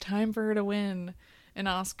 like, it's time for her to win an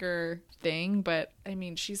Oscar thing, but I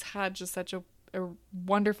mean, she's had just such a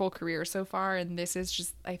wonderful career so far, and this is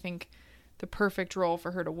just, I think, the perfect role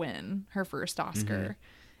for her to win her first Oscar.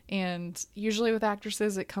 And usually with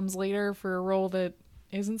actresses, it comes later for a role that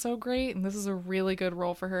isn't so great, and this is a really good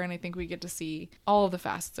role for her, and I think we get to see all of the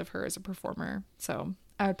facets of her as a performer. So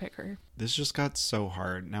I would pick her. This just got so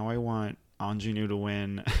hard. Now I want Ingenue to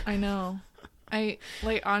win. I know.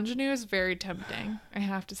 Ingenue is very tempting, I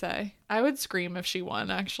have to say. I would scream if she won,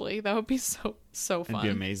 actually. That would be so fun. It'd be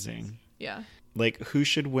amazing. Yeah. Like, who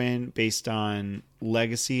should win based on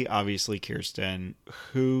legacy? Obviously, Kirsten.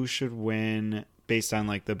 Who should win based on,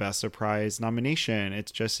 like, the best surprise nomination?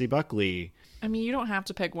 It's Jessie Buckley. I mean, you don't have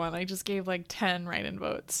to pick one. I just gave, 10 write-in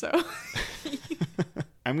votes, so.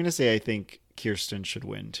 I'm going to say I think Kirsten should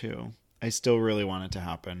win, too. I still really want it to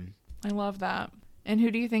happen. I love that. And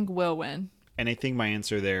who do you think will win? And I think my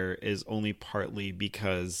answer there is only partly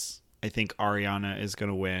because I think Ariana is going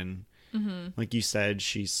to win. Like you said,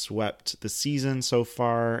 she swept the season so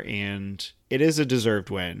far, and it is a deserved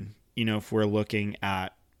win. You know, if we're looking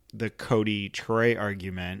at the Cody Troy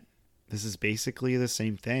argument, this is basically the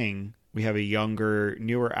same thing. We have a younger,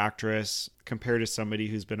 newer actress compared to somebody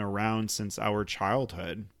who's been around since our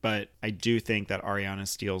childhood. But I do think that Ariana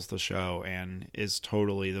steals the show and is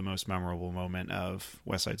totally the most memorable moment of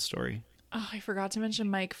West Side Story. Oh, I forgot to mention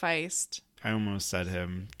Mike Feist. I almost said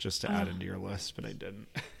him just to add into your list, but I didn't.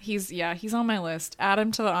 He's on my list. Add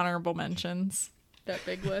him to the honorable mentions. That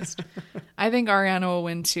big list. I think Ariana will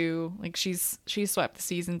win too. Like, she's swept the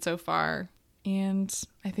season so far, and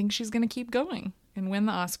I think she's going to keep going and win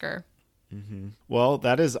the Oscar. Well,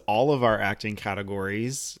 that is all of our acting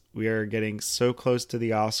categories. We are getting so close to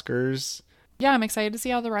the Oscars. Yeah, I'm excited to see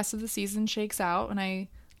how the rest of the season shakes out, and I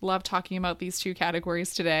love talking about these 2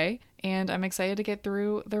 categories today. And I'm excited to get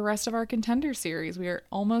through the rest of our Contender series. We are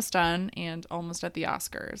almost done and almost at the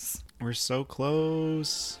Oscars. We're so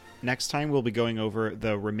close. Next time, we'll be going over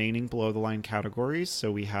the remaining below the line categories.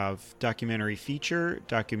 So we have documentary feature,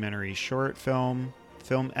 documentary short film,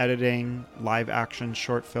 film editing, live action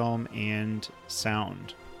short film, and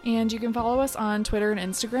sound. And you can follow us on Twitter and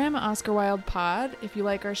Instagram, OscarWildPod. If you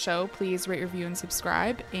like our show, please rate, review, and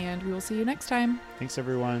subscribe. And we will see you next time. Thanks,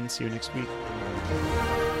 everyone. See you next week.